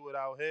can I do it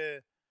out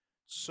here.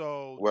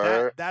 So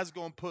Word. that's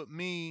gonna put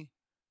me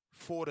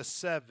 4 to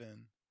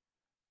 7.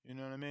 You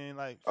know what I mean?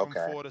 Like from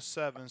 4 to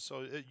 7.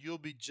 So you'll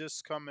be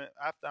just coming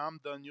after I'm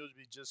done. You'll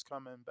be just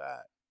coming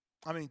back.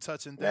 I mean,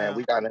 touching Man, down.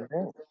 we got a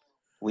link.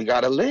 We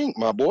got a link,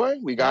 my boy.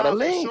 We got a For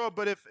link. sure.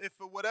 But if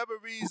for whatever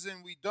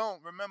reason we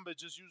don't, remember,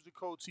 just use the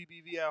code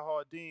TBV at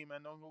Hardeem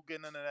and don't go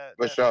get none of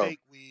For that sure.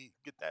 fake weed.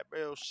 Get that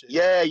real shit.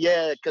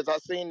 Yeah, because I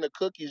seen the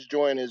cookies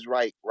joint is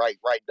right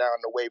down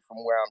the way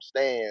from where I'm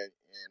staying,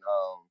 and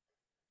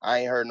I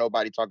ain't heard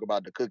nobody talk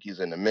about the cookies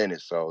in a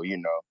minute, so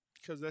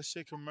Because that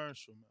shit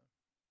commercial, man.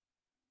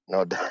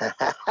 No doubt.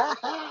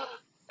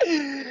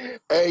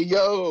 Hey,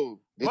 yo,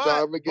 did y'all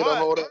ever get a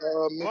hold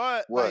of me?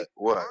 What?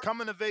 What?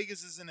 Coming to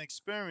Vegas is an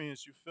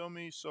experience. You feel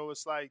me? So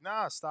it's like,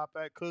 nah, stop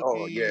at Cookies,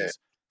 Oh, yeah.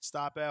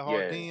 stop at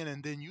Hardin,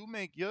 and then you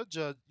make your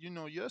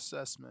your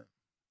assessment.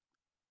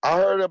 I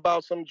heard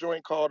about some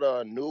joint called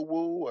New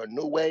Woo or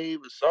New Wave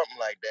or something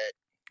like that.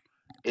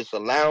 It's a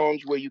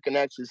lounge where you can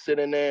actually sit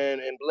in there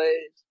and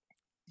blaze.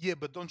 Yeah,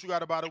 but don't you got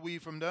to buy the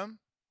weed from them?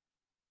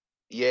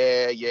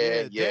 Yeah.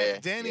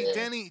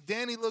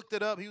 Danny looked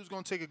it up. He was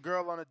gonna take a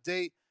girl on a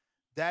date.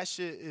 That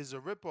shit is a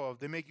ripoff.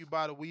 They make you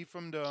buy the weed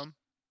from them,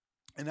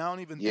 And I don't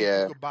even think you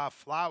Yeah, could buy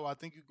flour. I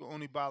think you could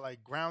only buy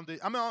like grounded.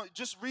 I mean,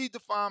 just read the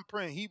fine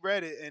print. He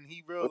read it and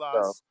he for sure.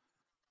 realized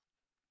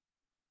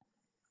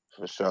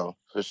For sure.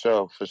 For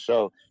sure. For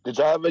sure. Did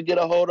y'all ever get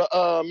a hold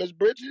of Miss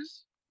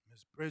Bridges?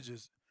 Miss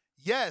Bridges.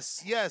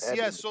 Yes, yes, Had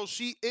yes. to- So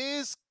she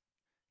is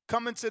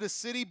coming to the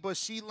city, but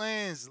she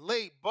lands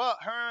late. But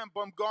her and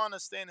Bumgarner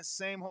stay in the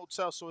same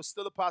hotel, so it's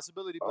still a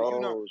possibility. But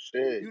Oh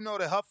shit. you know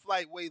that her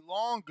flight way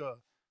longer.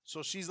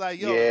 So she's like,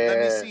 "Yo, let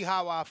me Yeah. see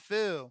how I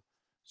feel."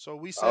 So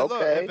we said,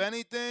 "Look, if Okay.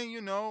 anything,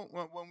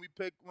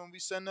 when we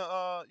send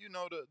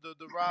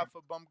the ride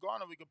for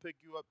Bumgarner, we can pick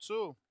you up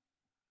too."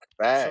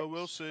 So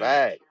we'll Facts. see.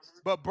 Facts.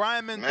 But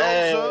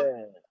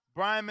Man.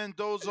 Brian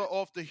Mendoza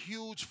off the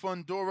huge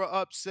Fundora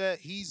upset.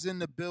 He's in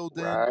the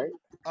building. Right.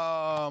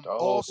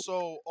 Dope.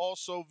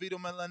 Also Vito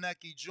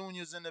Melanecki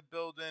Jr. is in the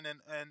building,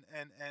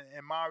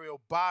 and Mario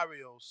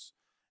Barrios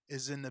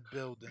is in the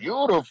building.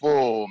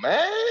 Beautiful,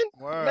 man.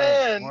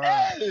 Man, Word.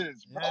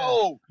 yes, Yeah.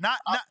 bro. Not.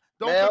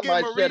 Don't Man, I forget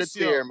might shed a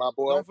tear, Mauricio. my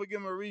boy. Don't forget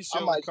I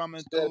Mauricio might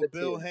coming shed through. a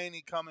Bill tear.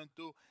 Haney coming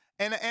through.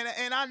 And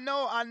I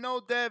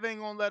know Dev ain't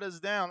gonna let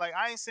us down. Like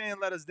I ain't saying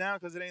let us down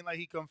because it ain't like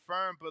he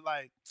confirmed, but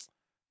like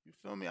you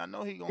feel me? I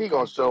know he gonna He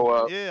gonna come show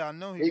through. up. Yeah, I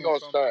know he He gonna gonna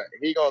come stunt.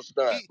 through. He gonna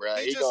stunt, He bro.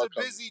 he He just gonna a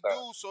come to busy stunt.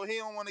 dude, so he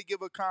don't want to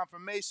give a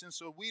confirmation,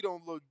 so we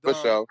don't look For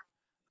dumb. sure.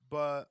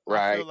 But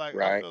Right, I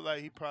right. feel like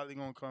he probably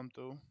gonna come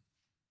through.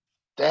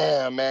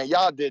 Damn, man.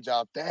 Y'all did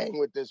y'all thing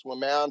with this one,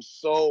 man. I'm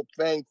so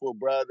thankful,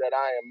 bro, that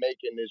I am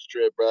making this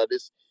trip, bro.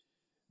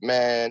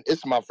 Man,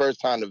 it's my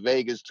first time to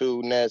Vegas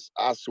too, Ness.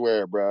 I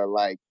swear, bro.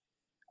 Like,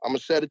 I'm gonna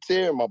shed a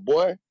tear, my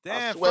boy. I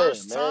Damn, swear,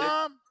 first man.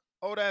 time?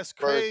 Oh, that's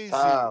First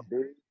time, crazy.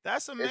 dude.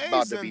 That's It's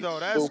about to amazing be though.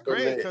 That's super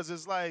great lit. because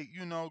it's like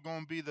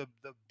gonna be the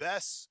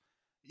best.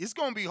 It's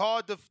gonna be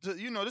hard to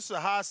this is a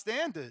high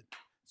standard.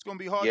 It's gonna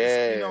be hard to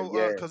Yeah,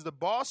 yeah, because the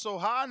bar's so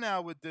high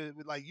now with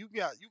like you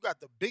got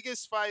the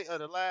biggest fight of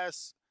the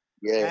last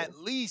yeah. at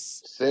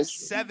least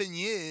Century. 7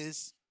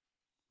 years.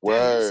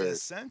 Damn, you said Word.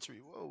 century.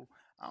 Whoa,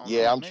 I don't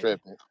Yeah, know. I'm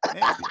tripping.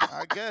 Maybe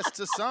I guess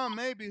to some,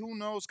 maybe who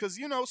knows? Because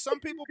some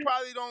people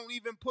probably don't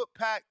even put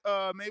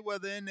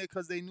Mayweather in there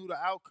because they knew the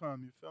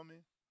outcome. You feel me?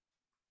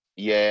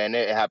 Yeah, and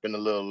it happened a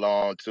little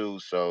long too,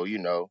 so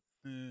Yeah.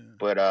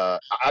 But I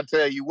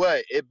tell you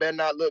what, it better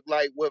not look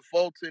like what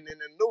Fulton and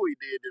the Louis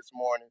did this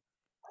morning.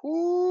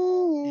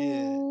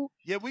 Yeah. Ooh,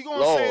 Yeah, we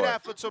gonna say Lord.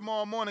 that for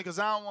tomorrow morning because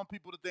I don't want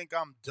people to think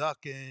I'm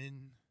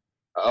ducking.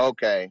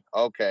 Okay,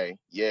 okay.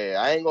 Yeah,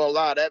 I ain't gonna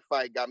lie, that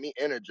fight got me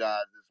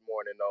energized this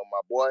morning though, my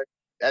boy.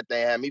 That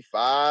thing had me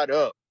fired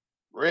up.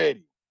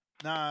 Ready.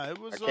 Nah,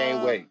 I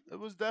can't wait. it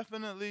was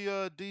definitely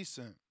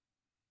decent.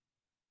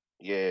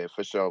 Yeah,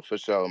 for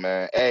sure,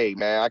 man. Hey,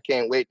 man, I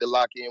can't wait to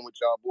lock in with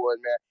y'all boys,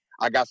 man.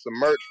 I got some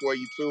merch for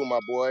you too, my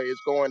boy. It's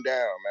going down,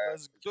 man.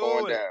 Let's It's do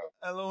going it. down.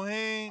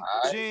 Elohim,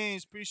 All right.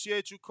 Jeans,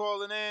 appreciate you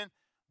calling in.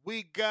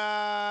 We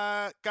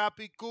got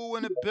Capicu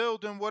in the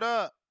building. What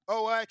up?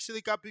 Oh,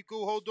 actually,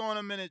 Capicu, hold on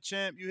a minute,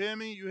 champ. You hear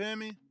me? You hear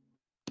me?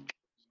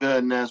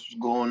 Good, Ness. What's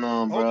going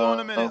on, Hold on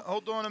a bro? minute.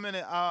 Hold on a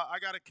minute. I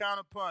got a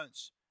counter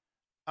punch.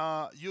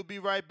 You'll be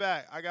right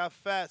back. I got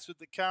Fats with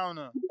the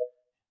counter.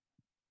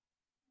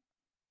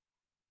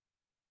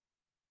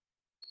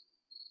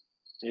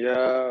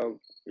 Yo,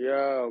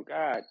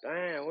 god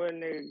damn, what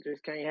nigga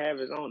just can't have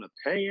his own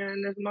opinion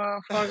in this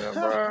motherfucker,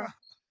 bro?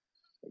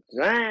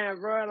 Damn,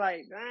 bro,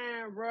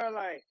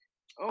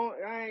 oh,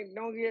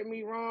 don't get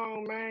me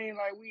wrong, man.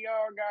 Like, we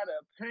all got an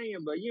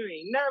opinion, but you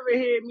ain't never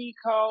hear me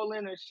call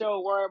in a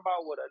show worry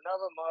about what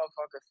another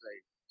motherfucker say.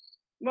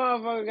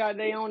 Motherfucker got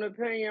their own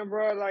opinion,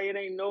 bro. Like, it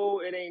ain't no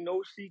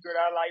secret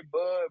I like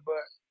Bud,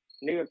 but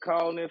nigga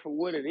calling in for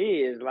what it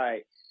is.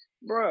 Like,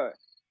 bro,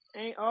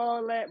 ain't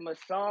all that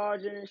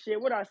massaging and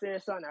shit. What I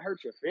said, something that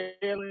hurt your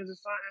feelings or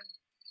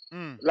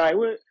something? Like,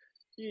 what?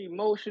 You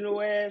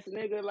emotional ass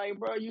nigga, like,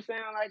 bro, you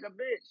sound like a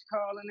bitch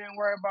calling in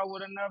worry about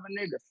what another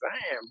nigga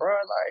saying, bro.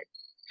 Like,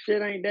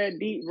 shit ain't that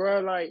deep,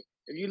 bro. Like,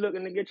 if you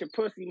looking to get your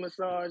pussy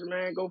massage,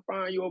 man, go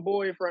find you a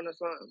boyfriend or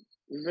something.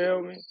 You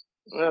feel me?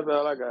 That's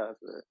all I got to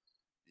say.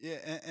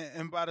 Yeah,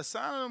 and by the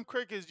sound of them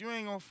crickets, you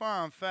ain't gonna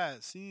find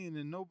Fats. He ain't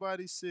in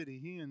nobody's city.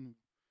 He in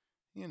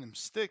them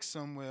sticks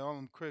somewhere. All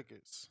them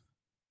crickets.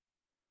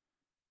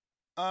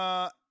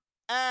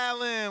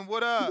 Alan,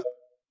 what up?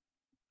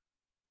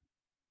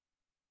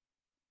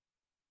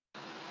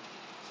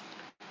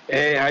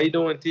 Hey, how you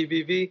doing,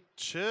 TBV?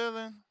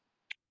 Chilling.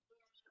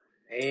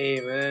 Hey,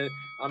 man,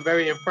 I'm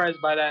very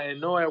impressed by that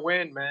Hanoi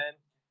win, man.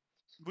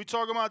 We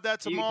talking about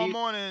that tomorrow He.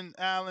 morning,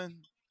 Alan.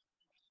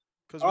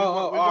 Because we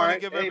All want to right.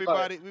 give Hey,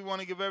 but.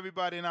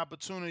 everybody an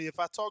opportunity. If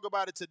I talk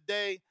about it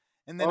today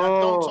and then I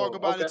don't talk Oh,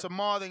 about it okay.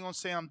 tomorrow, they're gonna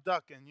say I'm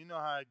ducking. You know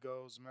how it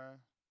goes, man.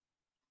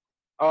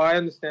 Oh, I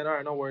understand. All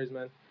right, no worries,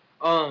 man.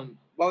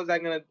 What was I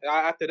gonna?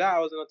 After that, I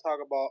was gonna talk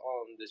about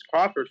this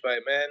Crawford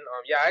fight, man.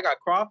 Yeah, I got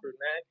Crawford,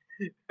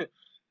 man.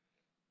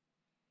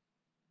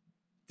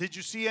 Did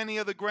you see any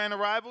of the grand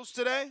arrivals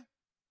today?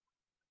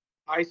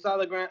 I saw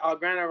the grand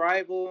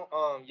arrival.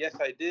 Yes,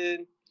 I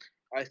did.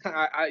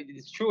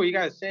 It's true what you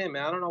guys saying,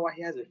 man. I don't know why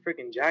he has a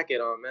freaking jacket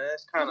on, man.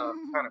 It's kind of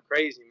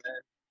crazy,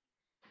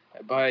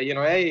 man. But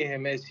hey,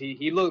 him is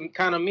he looked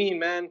kind of mean,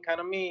 man, kind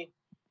of mean.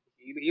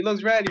 He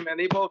looks ready, man.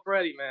 They both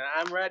ready, man.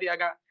 I'm ready. I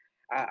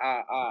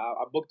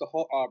booked the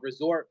whole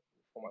resort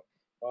for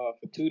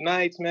 2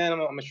 nights, man. I'm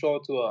gonna show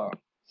it to a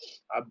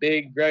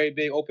big, very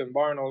big open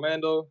bar in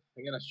Orlando.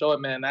 I'm gonna show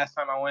it, man. Last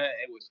time I went,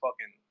 it was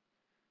fucking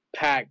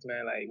packed,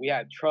 man. Like we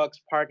had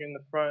trucks parked in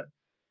the front.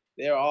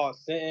 They were all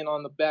sitting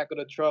on the back of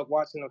the truck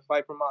watching the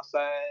fight from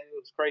outside. It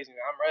was crazy,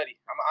 man. I'm ready.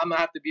 I'm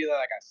gonna have to be there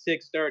like at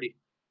 6:30.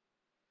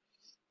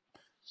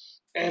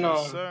 And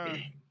Yes,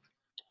 sir.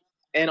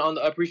 And on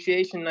the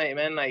appreciation night,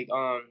 man, like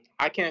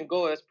I can't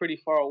go. That's pretty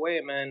far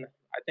away, man.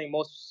 I think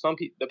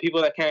the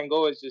people that can't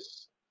go is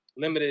just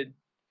limited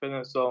for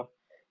them. So,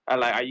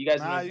 are you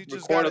guys gonna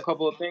record a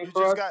couple of things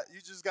for us?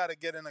 You just gotta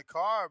get in a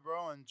car,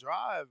 bro, and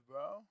drive,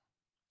 bro.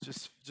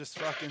 Just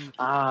fucking. Listen,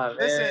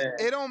 Man,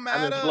 it don't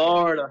matter. I'm in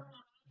Florida.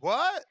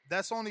 What?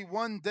 That's only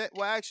one day.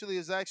 Well, actually,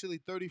 it's actually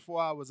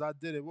 34 hours. I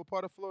did it. What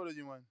part of Florida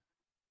you in?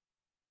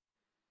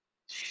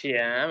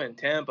 Shit, I'm in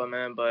Tampa,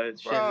 man. But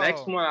shit, Bro,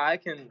 next month I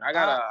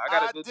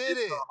got a good did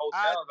discount it.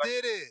 hotels.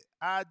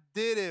 I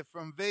did it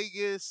from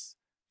Vegas,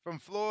 from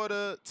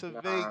Florida to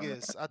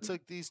Vegas. Man. I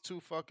took these 2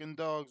 fucking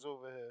dogs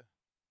over here.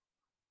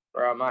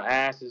 Bro, my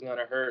ass is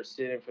gonna hurt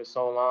sitting for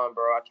so long,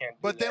 bro. I can't.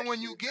 But then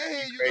when you get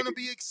here, you're gonna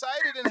be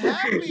excited and You're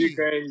happy.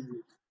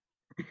 crazy.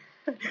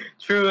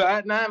 True.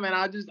 Nah, man.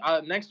 I'll just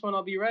next one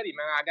I'll be ready,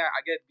 man. I get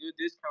good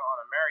discount on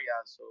a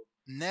Marriott, so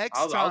next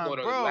I'll time, go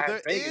to bro. Las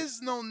There Vegas.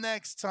 is no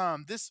next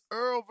time. This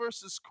Earl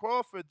versus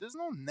Crawford. There's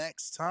no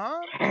next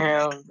time.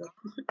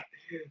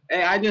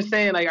 Hey, I just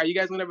saying, like, are you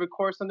guys gonna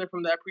record something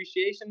from the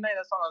appreciation night?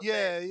 That's all I'm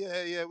saying.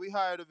 Yeah. We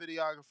hired a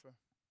videographer.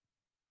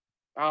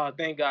 Oh,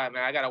 thank God,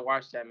 man. I gotta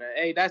watch that, man.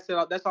 Hey, that's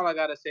it. That's all I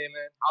gotta say,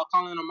 man. I'll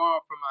call in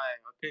tomorrow for my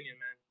opinion,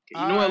 man.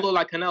 You know, it look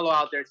like Canelo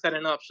out there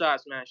setting up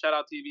shots, man. Shout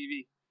out to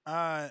TBV. All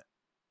right.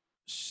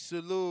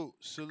 Salute.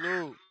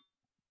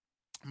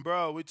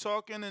 Bro, we're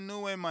talking the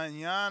new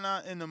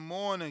mañana in the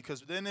morning,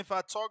 because then if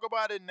I talk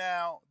about it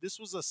now, this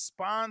was a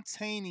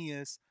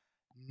spontaneous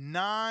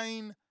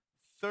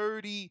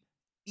 9:30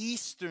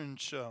 Eastern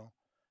show.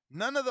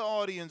 None of the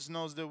audience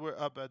knows that we're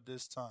up at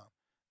this time.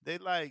 They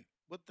like,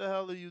 what the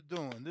hell are you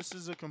doing? This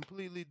is a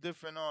completely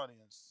different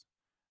audience.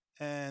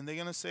 And they're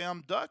going to say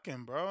I'm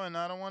ducking, bro, and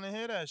I don't want to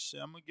hear that shit.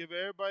 I'm going to give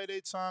everybody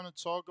their time to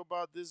talk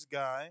about this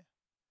guy.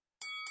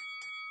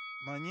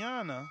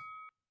 Mañana.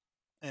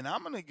 And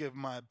I'm going to give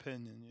my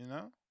opinion, you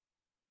know?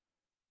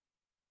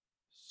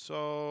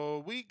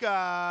 So we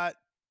got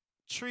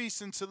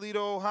Treese in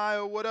Toledo,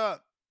 Ohio. What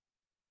up?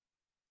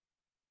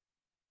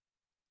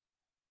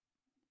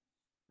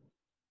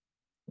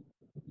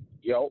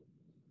 Yo.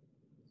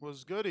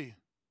 What's goody?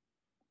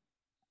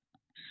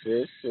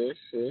 Shit,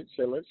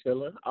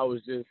 chilling. I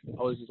was just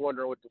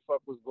wondering what the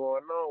fuck was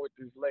going on with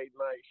this late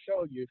night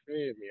show, you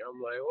feel me?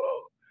 I'm like,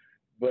 whoa.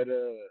 But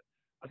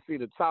I see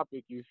the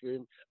topic, you feel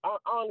me? I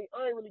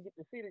ain't really get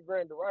to see the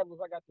grand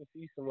arrivals. I got to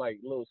see some like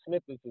little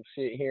snippets of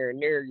shit here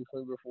and there, you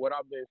feel me? For what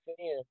I've been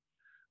seeing.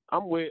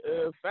 I'm with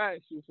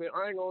Fats, you feel me?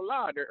 I ain't gonna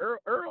lie. The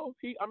Earl,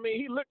 he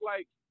looked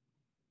like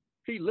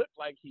he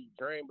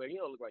drained, but he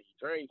don't look like he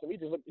drained. So he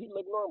looked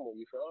normal,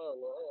 you feel me? I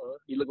don't know.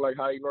 He looked like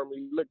how he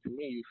normally looked to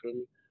me, you feel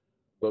me?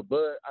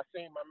 But I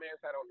seen my man's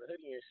hat on the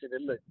hoodie and shit.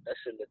 That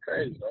shit look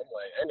crazy. I'm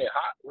like, ain't it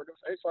hot?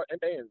 And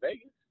they in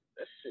Vegas?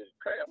 That shit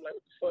crazy. I'm like,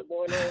 what the fuck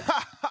going on?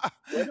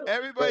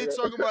 Everybody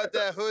talking about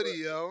that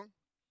hoodie, yo.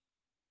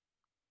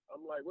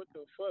 I'm like, what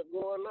the fuck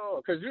going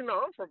on? Cause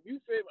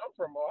I'm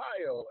from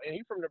Ohio and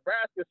he from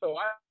Nebraska, so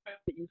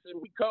you see,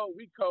 we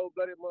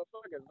cold-blooded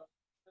motherfuckers.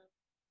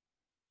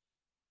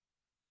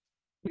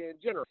 In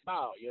general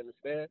style, you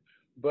understand?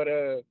 But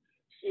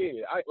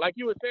shit, like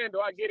you were saying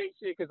though, I get it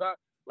shit, cause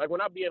like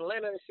when I be in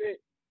Atlanta and shit,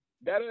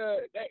 that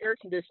air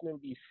conditioning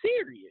be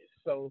serious.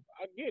 So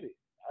I get it.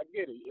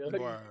 You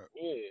know?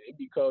 Yeah, it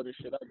be cold and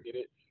shit. I get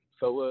it.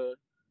 So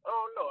I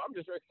don't know. I'm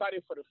just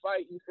excited for the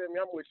fight. You feel me?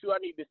 I'm with you. I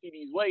need to see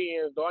these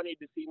weigh-ins though. I need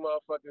to see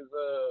motherfuckers.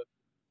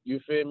 You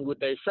feel me?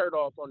 With their shirt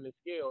off on the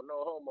scale.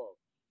 No homo.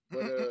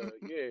 But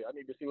yeah, I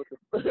need to see what the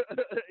fuck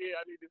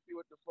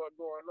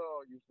going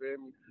on. You feel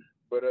me?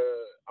 But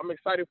I'm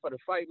excited for the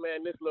fight,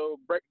 man. This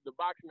little the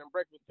boxing and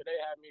breakfast today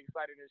had me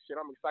excited and shit.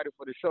 I'm excited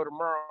for the show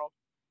tomorrow.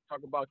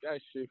 Talk about that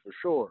shit for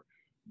sure.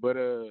 But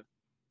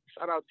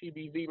shout out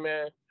TBV,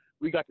 man.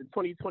 We got the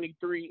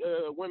 2023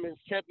 women's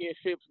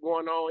championships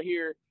going on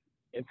here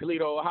in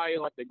Toledo,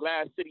 Ohio, at the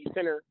Glass City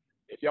Center.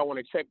 If y'all want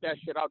to check that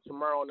shit out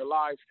tomorrow on the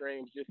live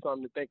streams, just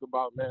something to think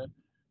about, man.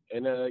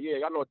 And yeah,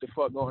 y'all know what the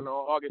fuck going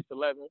on. August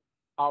 11th,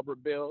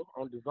 Albert Bell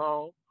on the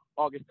Zone.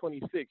 August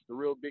 26th, the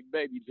real big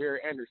baby,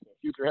 Jared Anderson,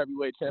 future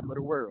heavyweight champ of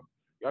the world.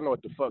 Y'all know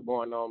what the fuck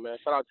going on, man.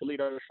 Shout out to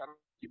Toledo, shout out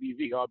to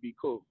TBV. Y'all be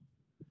cool.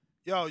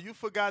 Yo, you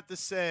forgot to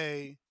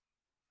say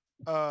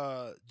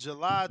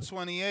July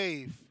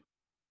 28th,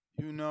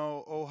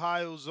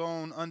 Ohio's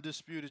own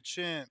undisputed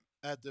champ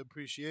at the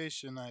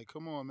appreciation night.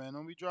 Come on, man.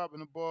 Don't be dropping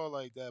the ball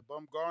like that.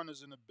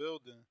 Bumgarner's in the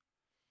building.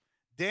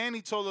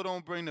 Danny told her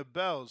don't bring the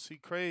bells. He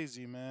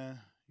crazy, man.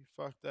 He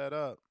fucked that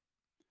up.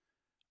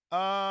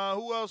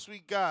 Who else we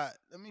got?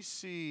 Let me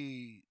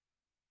see.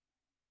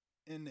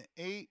 in the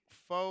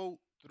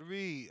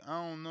 843. I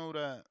don't know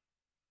that.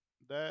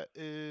 That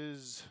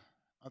is,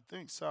 I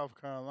think, South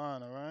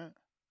Carolina, right?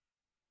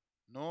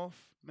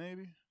 North,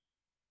 maybe?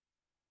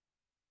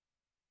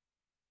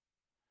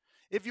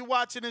 If you're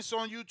watching this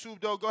on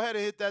YouTube, though, go ahead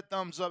and hit that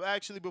thumbs up.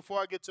 Actually, before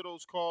I get to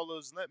those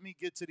callers, let me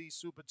get to these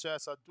super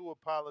chats. I do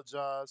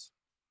apologize.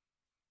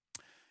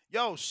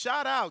 Yo,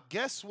 shout out.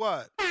 Guess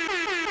what?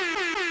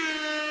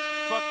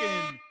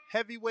 Fucking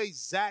heavyweight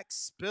Zach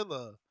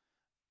Spiller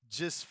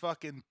just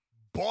fucking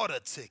bought a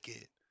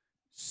ticket.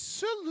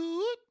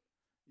 Salute.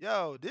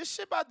 Yo, this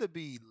shit about to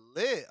be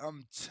lit.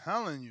 I'm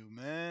telling you,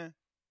 man.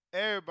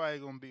 Everybody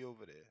gonna be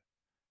over there.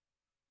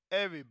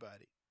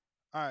 Everybody.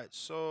 All right,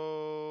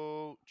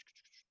 so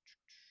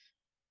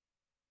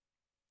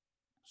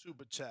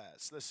super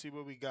chats. Let's see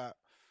what we got.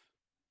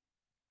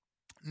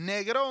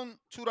 Negron,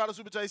 $2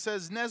 super chat. He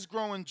says, Ness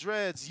growing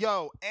dreads.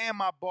 Yo, and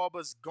my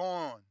barber's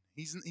gone.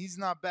 He's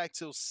not back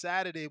till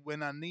Saturday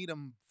when I need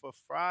him for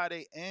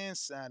Friday and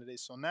Saturday.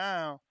 So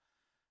now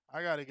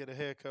I gotta get a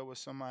haircut with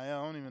somebody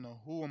else. I don't even know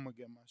who I'm gonna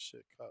get my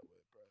shit cut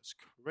with, bro. It's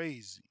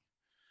crazy.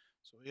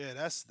 So yeah,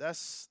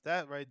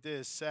 that right there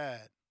is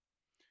sad.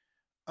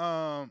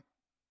 I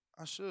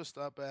should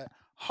stop at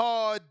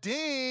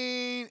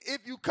Hardin.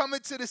 If you come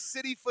into the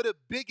city for the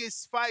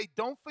biggest fight,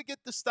 don't forget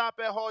to stop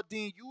at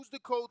Hardin. Use the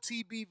code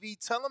TBV.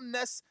 Tell them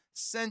Ness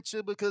sent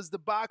you because the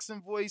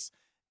boxing voice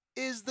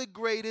is the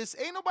greatest.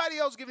 Ain't nobody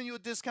else giving you a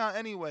discount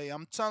anyway.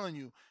 I'm telling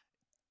you.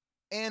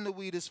 And the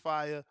weed is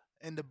fire,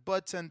 and the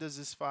bud tenders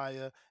is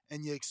fire,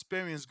 and your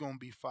experience gonna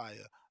be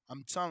fire.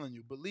 I'm telling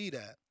you. Believe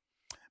that.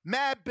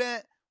 Mad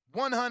Bent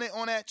 100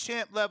 on that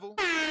champ level.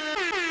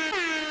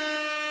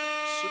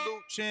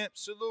 Salute, champ.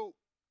 Salute.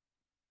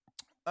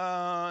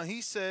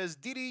 He says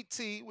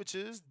DDT, which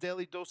is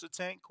Daily Dose of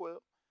Tank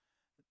Quill.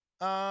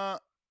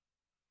 That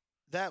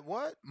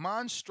what?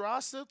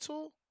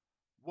 Monstrosity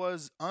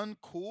was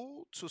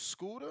uncool to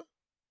Scooter.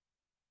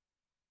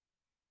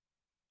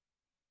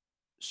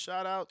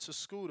 Shout out to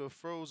Scooter,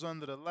 froze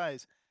under the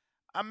lights.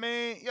 I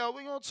mean, yo,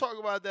 we're gonna talk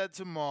about that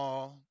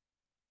tomorrow.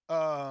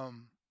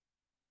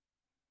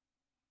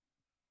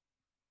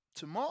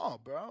 Tomorrow,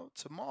 bro.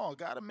 Tomorrow.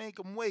 Gotta make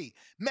them wait.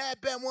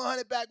 Mad Ben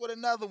 100 back with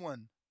another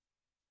one.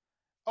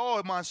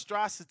 Oh,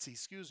 monstrosity.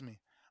 Excuse me.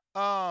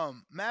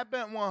 Mad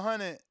Ben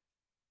 100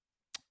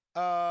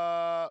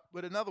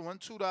 with another one.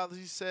 $2.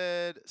 He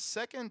said,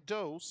 second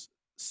dose,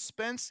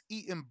 Spence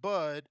eating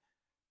Bud.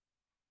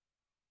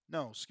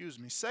 No, excuse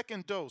me.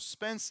 Second dose,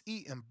 Spence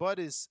eating Bud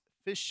is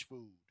fish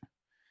food.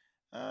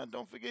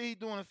 Don't forget he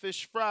doing a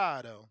fish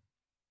fry, though.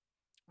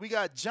 We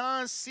got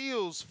John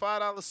Seals,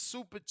 $5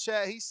 super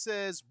chat. He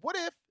says, what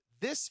if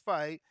this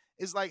fight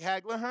is like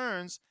Hagler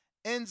Hearns,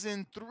 ends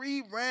in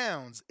 3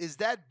 rounds? Is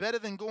that better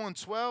than going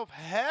 12?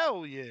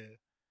 Hell yeah.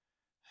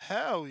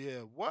 Hell yeah.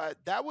 What?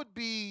 That would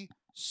be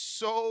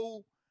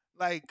so,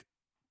 like,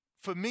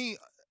 for me,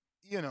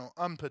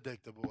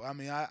 unpredictable. I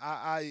mean,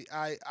 I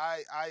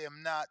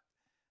am not.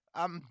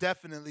 I'm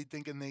definitely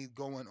thinking they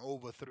going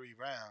over 3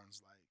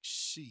 rounds. Like,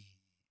 she.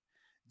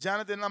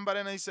 Jonathan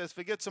Lambarena, he says,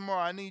 forget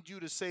tomorrow. I need you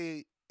to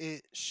say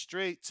it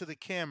straight to the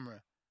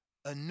camera.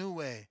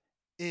 Inoue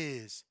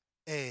is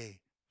a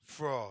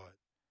fraud.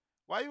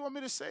 Why you want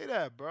me to say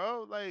that,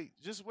 bro? Like,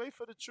 just wait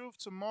for the truth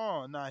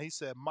tomorrow. Nah, he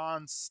said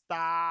monster.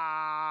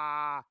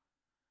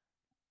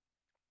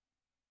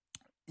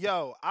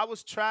 Yo, I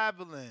was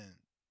traveling.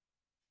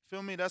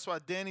 Feel me? That's why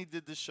Danny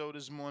did the show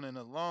this morning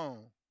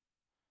alone.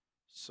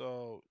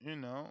 So,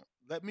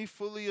 let me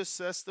fully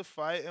assess the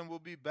fight, and we'll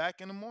be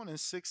back in the morning,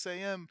 6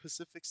 a.m.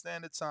 Pacific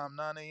Standard Time,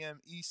 9 a.m.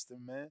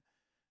 Eastern, man.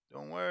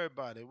 Don't worry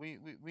about it.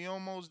 We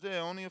almost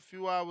there, only a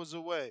few hours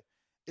away.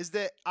 Is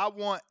that I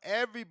want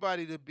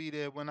everybody to be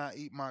there when I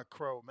eat my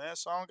crow, man.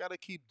 So I don't got to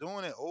keep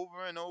doing it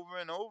over and over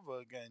and over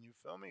again. You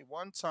feel me?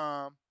 One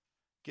time,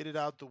 get it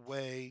out the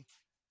way,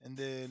 and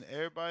then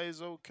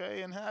everybody's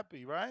okay and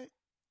happy, right?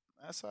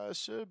 That's how it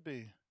should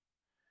be.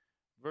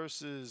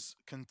 Versus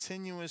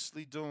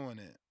continuously doing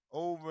it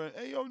over.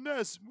 Hey, yo,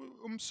 Ness,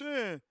 I'm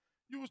saying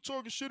you was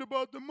talking shit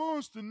about the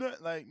monster.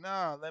 Like,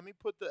 nah, let me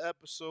put the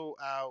episode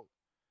out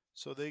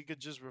so they could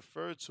just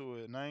refer to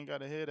it, and I ain't got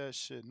to hear that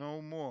shit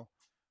no more.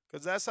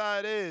 Because that's how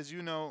it is,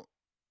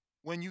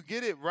 When you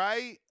get it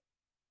right,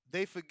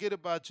 they forget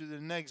about you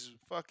the next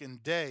fucking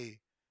day.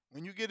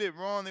 When you get it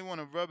wrong, they want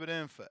to rub it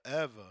in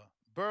forever.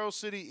 Burrow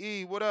City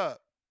E, what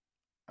up?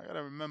 I got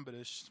to remember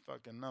this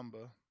fucking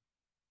number.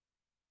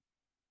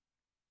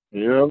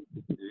 Yep.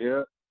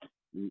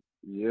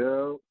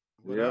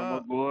 What Yeah, up? my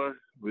boy.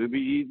 We'll be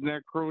eating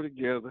that crow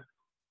together.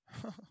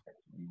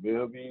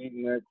 We'll be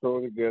eating that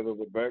crow together.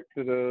 But back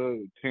to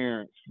the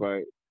Terrence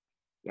fight.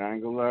 I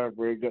ain't gonna lie,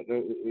 bro. It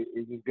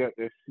just got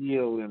that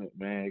feel in it,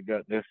 man. It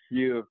got that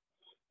feel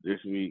this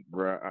week,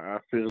 bro. I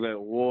feel that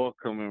war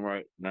coming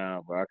right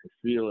now, but I can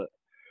feel it.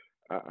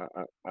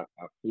 I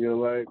feel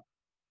like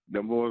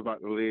the boys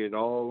about to lay it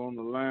all on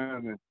the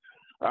line, and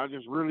I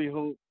just really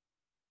hope,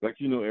 like,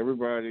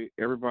 everybody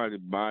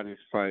buy this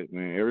fight,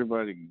 man.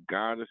 Everybody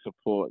gotta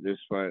support this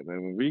fight,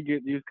 man. When we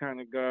get these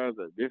kind of guys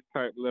at this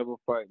type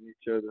level fighting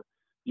each other,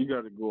 You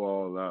got to go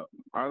all out.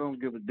 I don't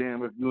give a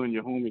damn if you and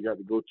your homie got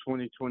to go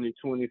 20, 20,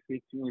 20,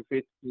 15,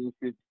 15,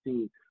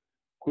 15.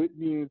 Quit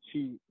being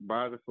cheap.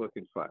 Buy the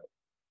fucking fight.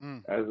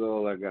 That's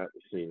all I got to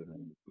say,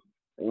 man.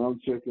 And I'm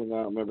checking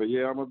out, man. But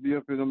yeah, I'm gonna be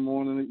up in the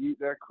morning to eat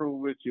that crew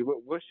with you.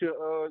 What's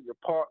your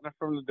partner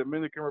from the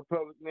Dominican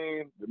Republic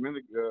name?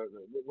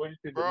 What you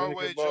say?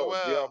 Broadway Dominican boss?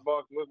 Yeah, Joel.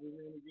 boss. What's his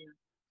name again?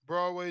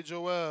 Broadway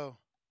Joel.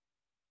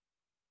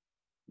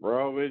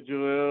 Broadway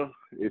Joel.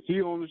 Is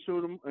he on the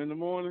show in the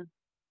morning?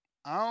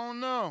 I don't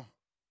know.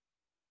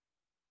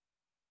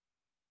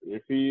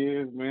 If he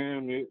is,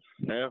 man,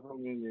 have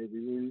him in there.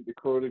 We gonna eat the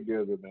crow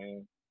together,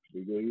 man.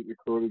 We gonna eat the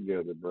crow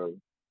together, brother.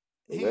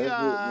 So He that's it,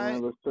 alright.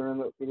 man. Let's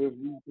turn up for this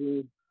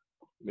weekend.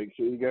 Make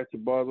sure you got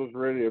your bottles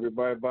ready.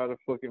 Everybody buy the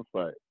fucking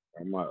fight.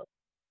 I'm out.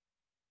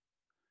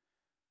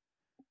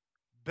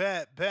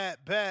 Bet.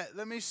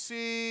 Let me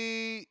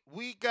see.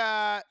 We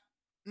got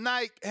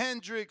Nike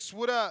Hendricks.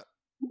 What up?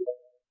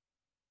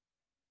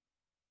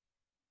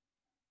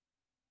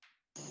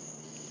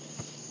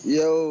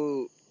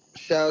 Yo,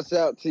 shouts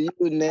out to you,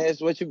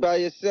 Nash. What you by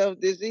yourself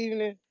this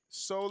evening?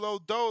 Solo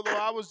Dolo.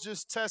 I was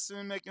just testing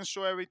and making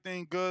sure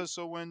everything good.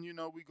 So when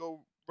we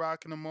go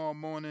rocking tomorrow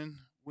morning,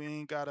 we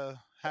ain't gotta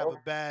have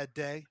a bad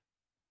day.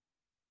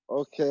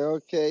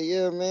 Okay,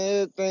 yeah,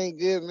 man, everything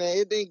good, man.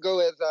 It didn't go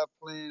as I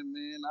planned,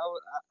 man.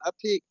 I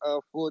picked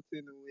 14 to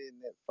win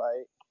that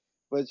fight,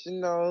 but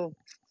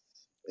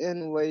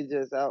anyway,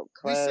 just We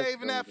outclassed saving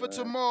them, that for man.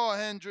 tomorrow,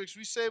 Hendricks.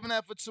 We saving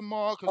that for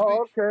tomorrow because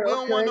Oh, we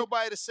don't want okay.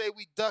 nobody to say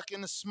we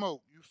ducking the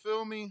smoke. You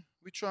feel me?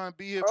 We trying to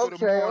be here for the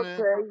Okay, morning.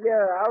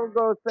 yeah. I was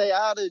gonna say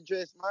I'd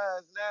address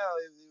mine now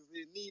if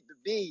it need to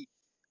be,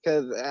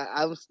 cause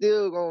I'm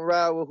still gonna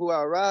ride with who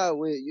I ride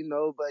with,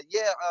 But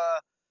yeah,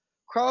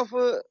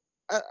 Crawford,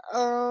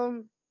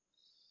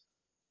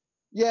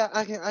 yeah,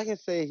 I can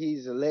say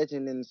he's a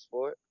legend in the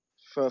sport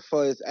for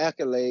his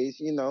accolades,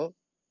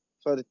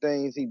 for the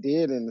things he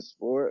did in the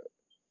sport.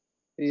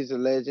 He's a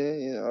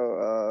legend,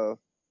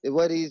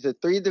 What he's a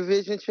 3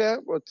 division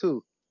champ or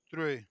 2?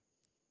 3.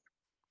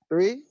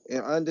 3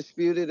 and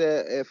undisputed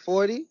at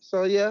 40.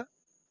 So yeah.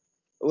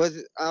 I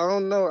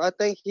don't know. I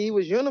think he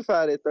was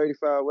unified at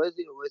 35. Was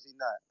he or was he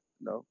not?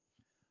 No.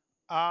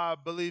 I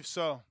believe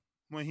so.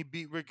 When he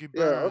beat Ricky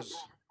Yeah. Burns.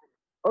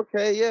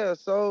 Okay. Yeah.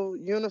 So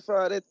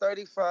unified at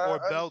 35,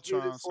 Or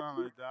undisputed Beltron, 40,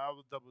 something like that. I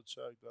would double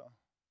check though.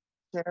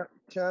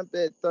 champ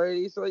at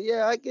 30. So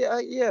yeah, I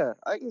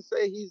can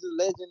say he's a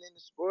legend in the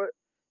sport.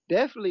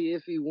 Definitely,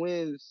 if he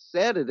wins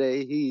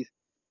Saturday,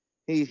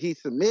 he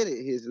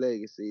submitted his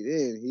legacy.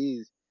 Then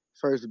he's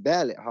first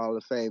ballot Hall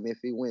of Fame if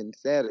he wins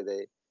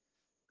Saturday.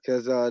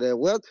 Because that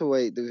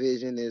welterweight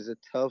division is a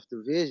tough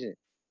division.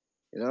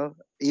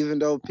 Even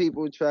though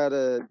people try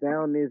to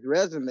down his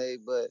resume,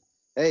 but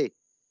hey,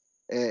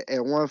 at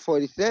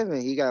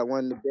 147, he got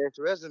one of the best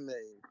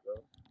resumes.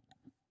 So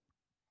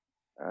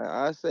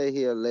I say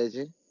he a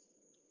legend.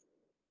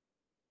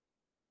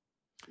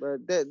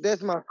 But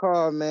that's my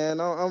call, man.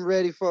 I'm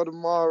ready for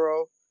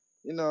tomorrow.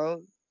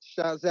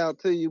 Shouts out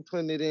to you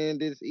putting it in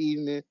this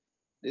evening,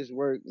 this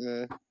work,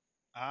 man. All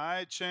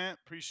right, champ.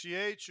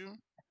 Appreciate you.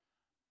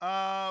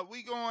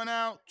 We going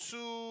out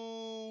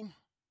to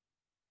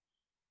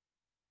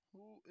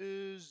who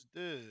is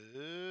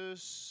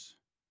this?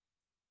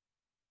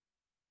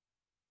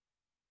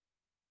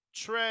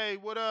 Trey,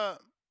 what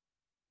up?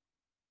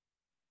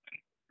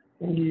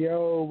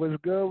 Yo, what's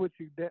good with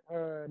you,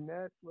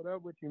 Nash? What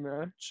up with you,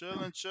 man?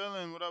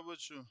 Chilling. What up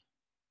with you?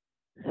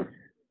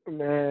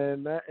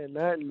 Man,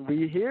 nothing.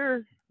 We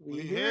here.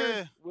 We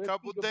here. We'll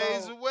Couple speak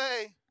days about,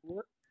 away.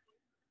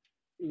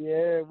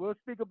 Yeah, we'll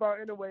speak about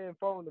Inaway and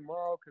phone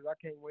tomorrow because I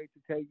can't wait to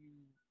tell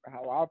you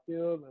how I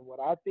feel and what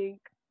I think.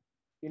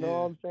 You know what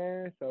I'm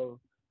saying? So,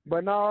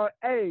 but no,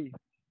 hey,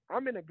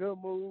 I'm in a good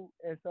mood,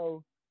 and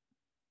so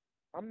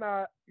I'm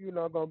not,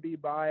 gonna be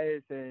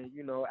biased and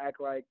act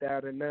like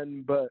that or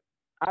nothing. But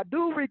I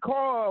do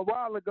recall a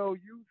while ago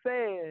you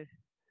saying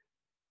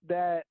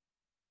that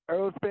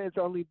Earl Spence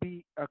only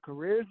beat a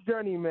career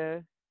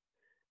journeyman,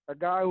 a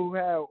guy who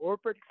had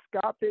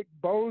orthoscopic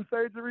bone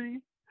surgery,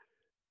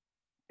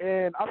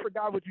 and I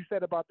forgot what you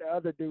said about the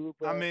other dude.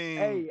 But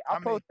hey, I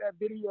post that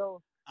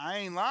video. I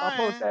ain't lying. I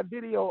post that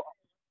video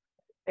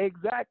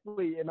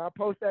exactly, and I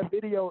post that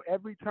video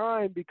every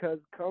time because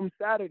come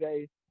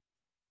Saturday,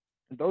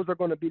 those are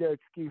going to be the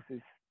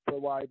excuses for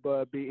why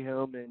Bud beat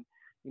him, and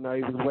he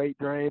was weight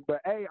drained.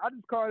 But hey, I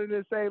just called in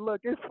and say,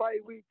 look, it's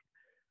fight week.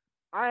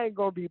 I ain't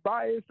gonna be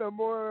biased no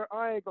more.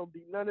 I ain't gonna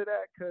be none of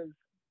that because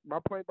my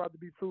point about to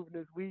be proven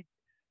this week.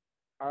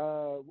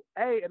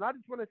 Hey, and I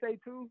just want to say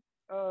too,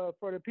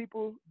 for the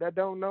people that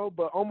don't know,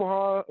 but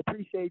Omaha,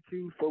 appreciate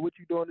you for what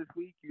you're doing this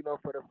week.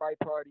 For the fight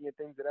party and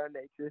things of that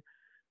nature.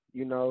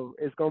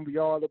 It's gonna be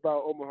all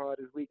about Omaha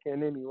this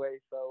weekend anyway.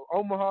 So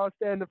Omaha,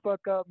 stand the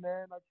fuck up,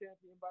 man. Our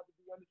champion about to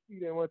be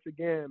undisputed once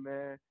again,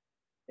 man.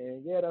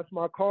 And yeah, that's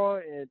my call.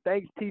 And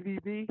thanks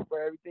TVB for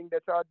everything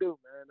that y'all do,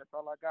 man. That's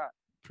all I got.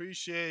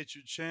 Appreciate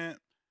you, champ.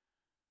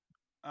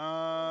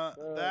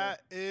 That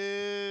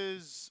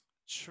is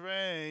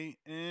Trey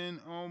in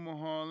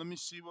Omaha. Let me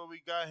see what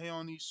we got here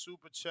on these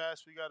super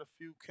chats. We got a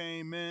few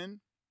came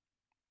in.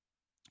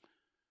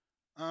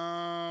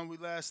 We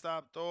last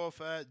stopped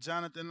off at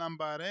Jonathan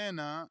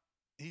Lambarena.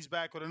 He's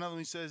back with another one.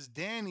 He says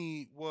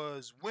Danny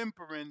was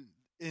whimpering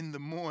in the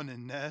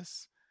morning,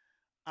 Ness.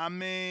 I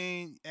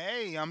mean,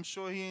 hey, I'm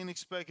sure he ain't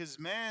expect his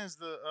mans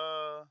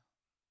to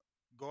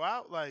go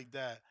out like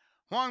that.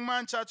 Huang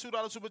Mancha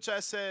 $2 super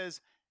chat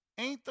says,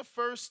 ain't the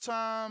first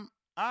time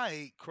I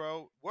ate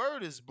crow.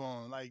 Word is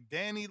born. Like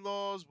Danny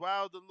Laws,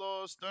 Wilder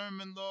Laws,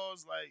 Thurman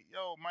Laws. Like,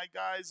 yo, my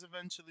guys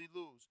eventually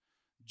lose.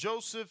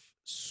 Joseph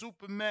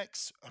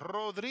Supermex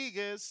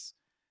Rodriguez.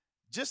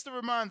 Just a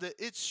reminder,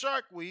 it's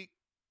Shark Week.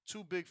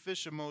 2 big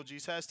fish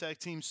emojis. Hashtag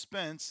Team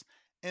Spence.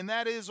 And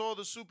that is all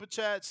the super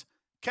chats.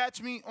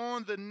 Catch me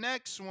on the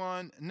next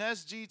one.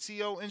 Nest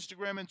GTO,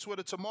 Instagram, and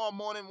Twitter tomorrow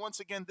morning. Once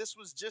again, this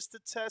was just a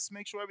test.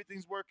 Make sure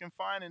everything's working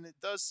fine. And it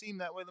does seem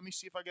that way. Let me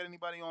see if I get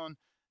anybody on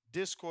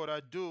Discord.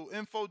 I do.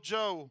 Info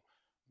Joe,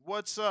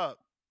 what's up?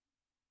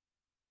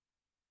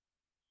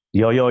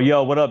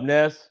 Yo, what up,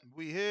 Ness?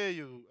 We hear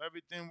you.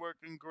 Everything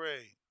working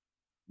great.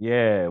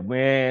 Yeah,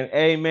 man.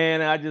 Hey,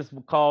 man, I just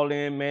call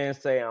in, man,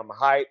 say I'm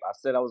hype. I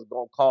said I was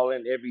going to call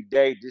in every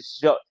day. This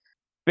show,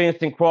 Spence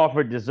and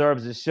Crawford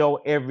deserves a show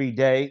every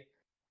day.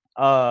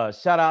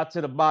 Shout out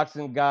to the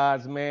boxing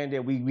guys, man,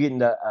 that we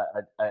getting a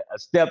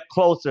step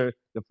closer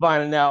to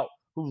finding out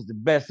who's the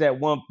best at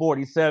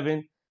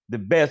 147, the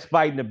best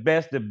fighting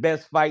the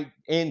best fight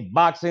in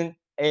boxing.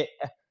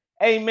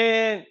 Hey,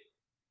 man,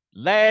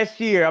 last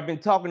year, I've been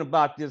talking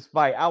about this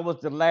fight. I was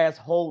the last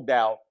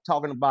holdout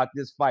talking about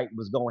this fight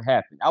was going to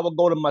happen. I would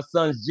go to my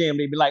son's gym.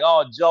 They'd be like,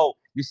 oh, Joe,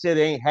 you said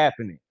it ain't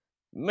happening.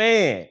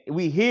 Man,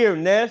 we here,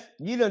 Ness.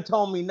 You done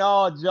told me,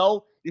 nah,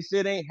 Joe, this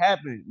shit ain't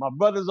happening. My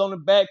brother's on the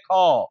back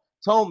call.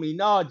 Told me,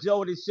 nah,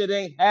 Joe, this shit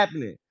ain't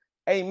happening.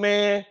 Hey,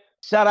 man,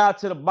 shout out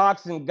to the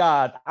boxing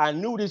guys. I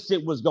knew this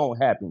shit was going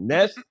to happen,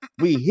 Ness.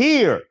 We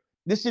here.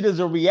 This shit is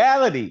a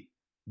reality.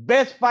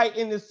 Best fight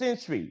in the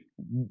century.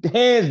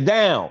 Hands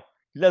down.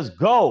 Let's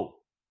go.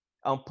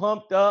 I'm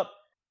pumped up.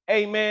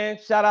 Hey, man,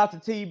 shout out to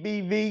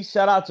TBV.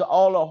 Shout out to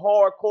all the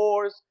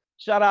hardcores.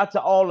 Shout out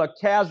to all the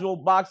casual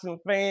boxing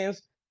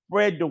fans.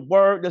 Spread the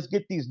word. Let's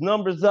get these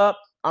numbers up.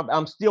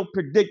 I'm still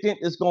predicting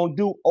it's going to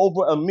do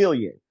over 1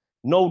 million.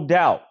 No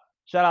doubt.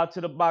 Shout out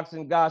to the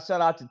boxing guys.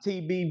 Shout out to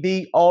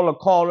TBV, all the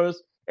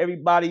callers,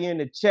 everybody in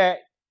the chat.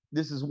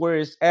 This is where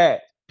it's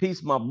at.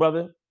 Peace, my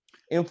brother.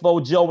 Info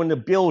Joe in the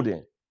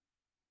building.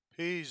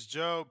 Peace,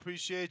 Joe.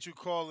 Appreciate you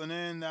calling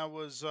in. That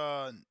was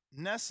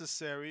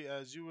necessary,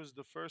 as you was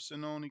the first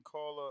and only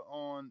caller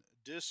on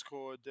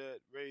Discord that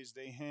raised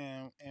their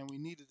hand, and we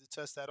needed to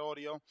test that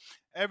audio.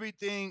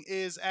 Everything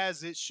is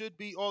as it should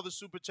be. All the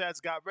super chats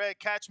got read.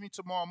 Catch me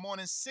tomorrow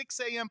morning, 6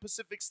 a.m.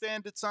 Pacific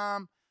Standard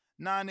Time,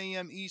 9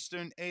 a.m.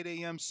 Eastern, 8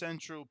 a.m.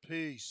 Central.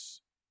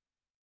 Peace.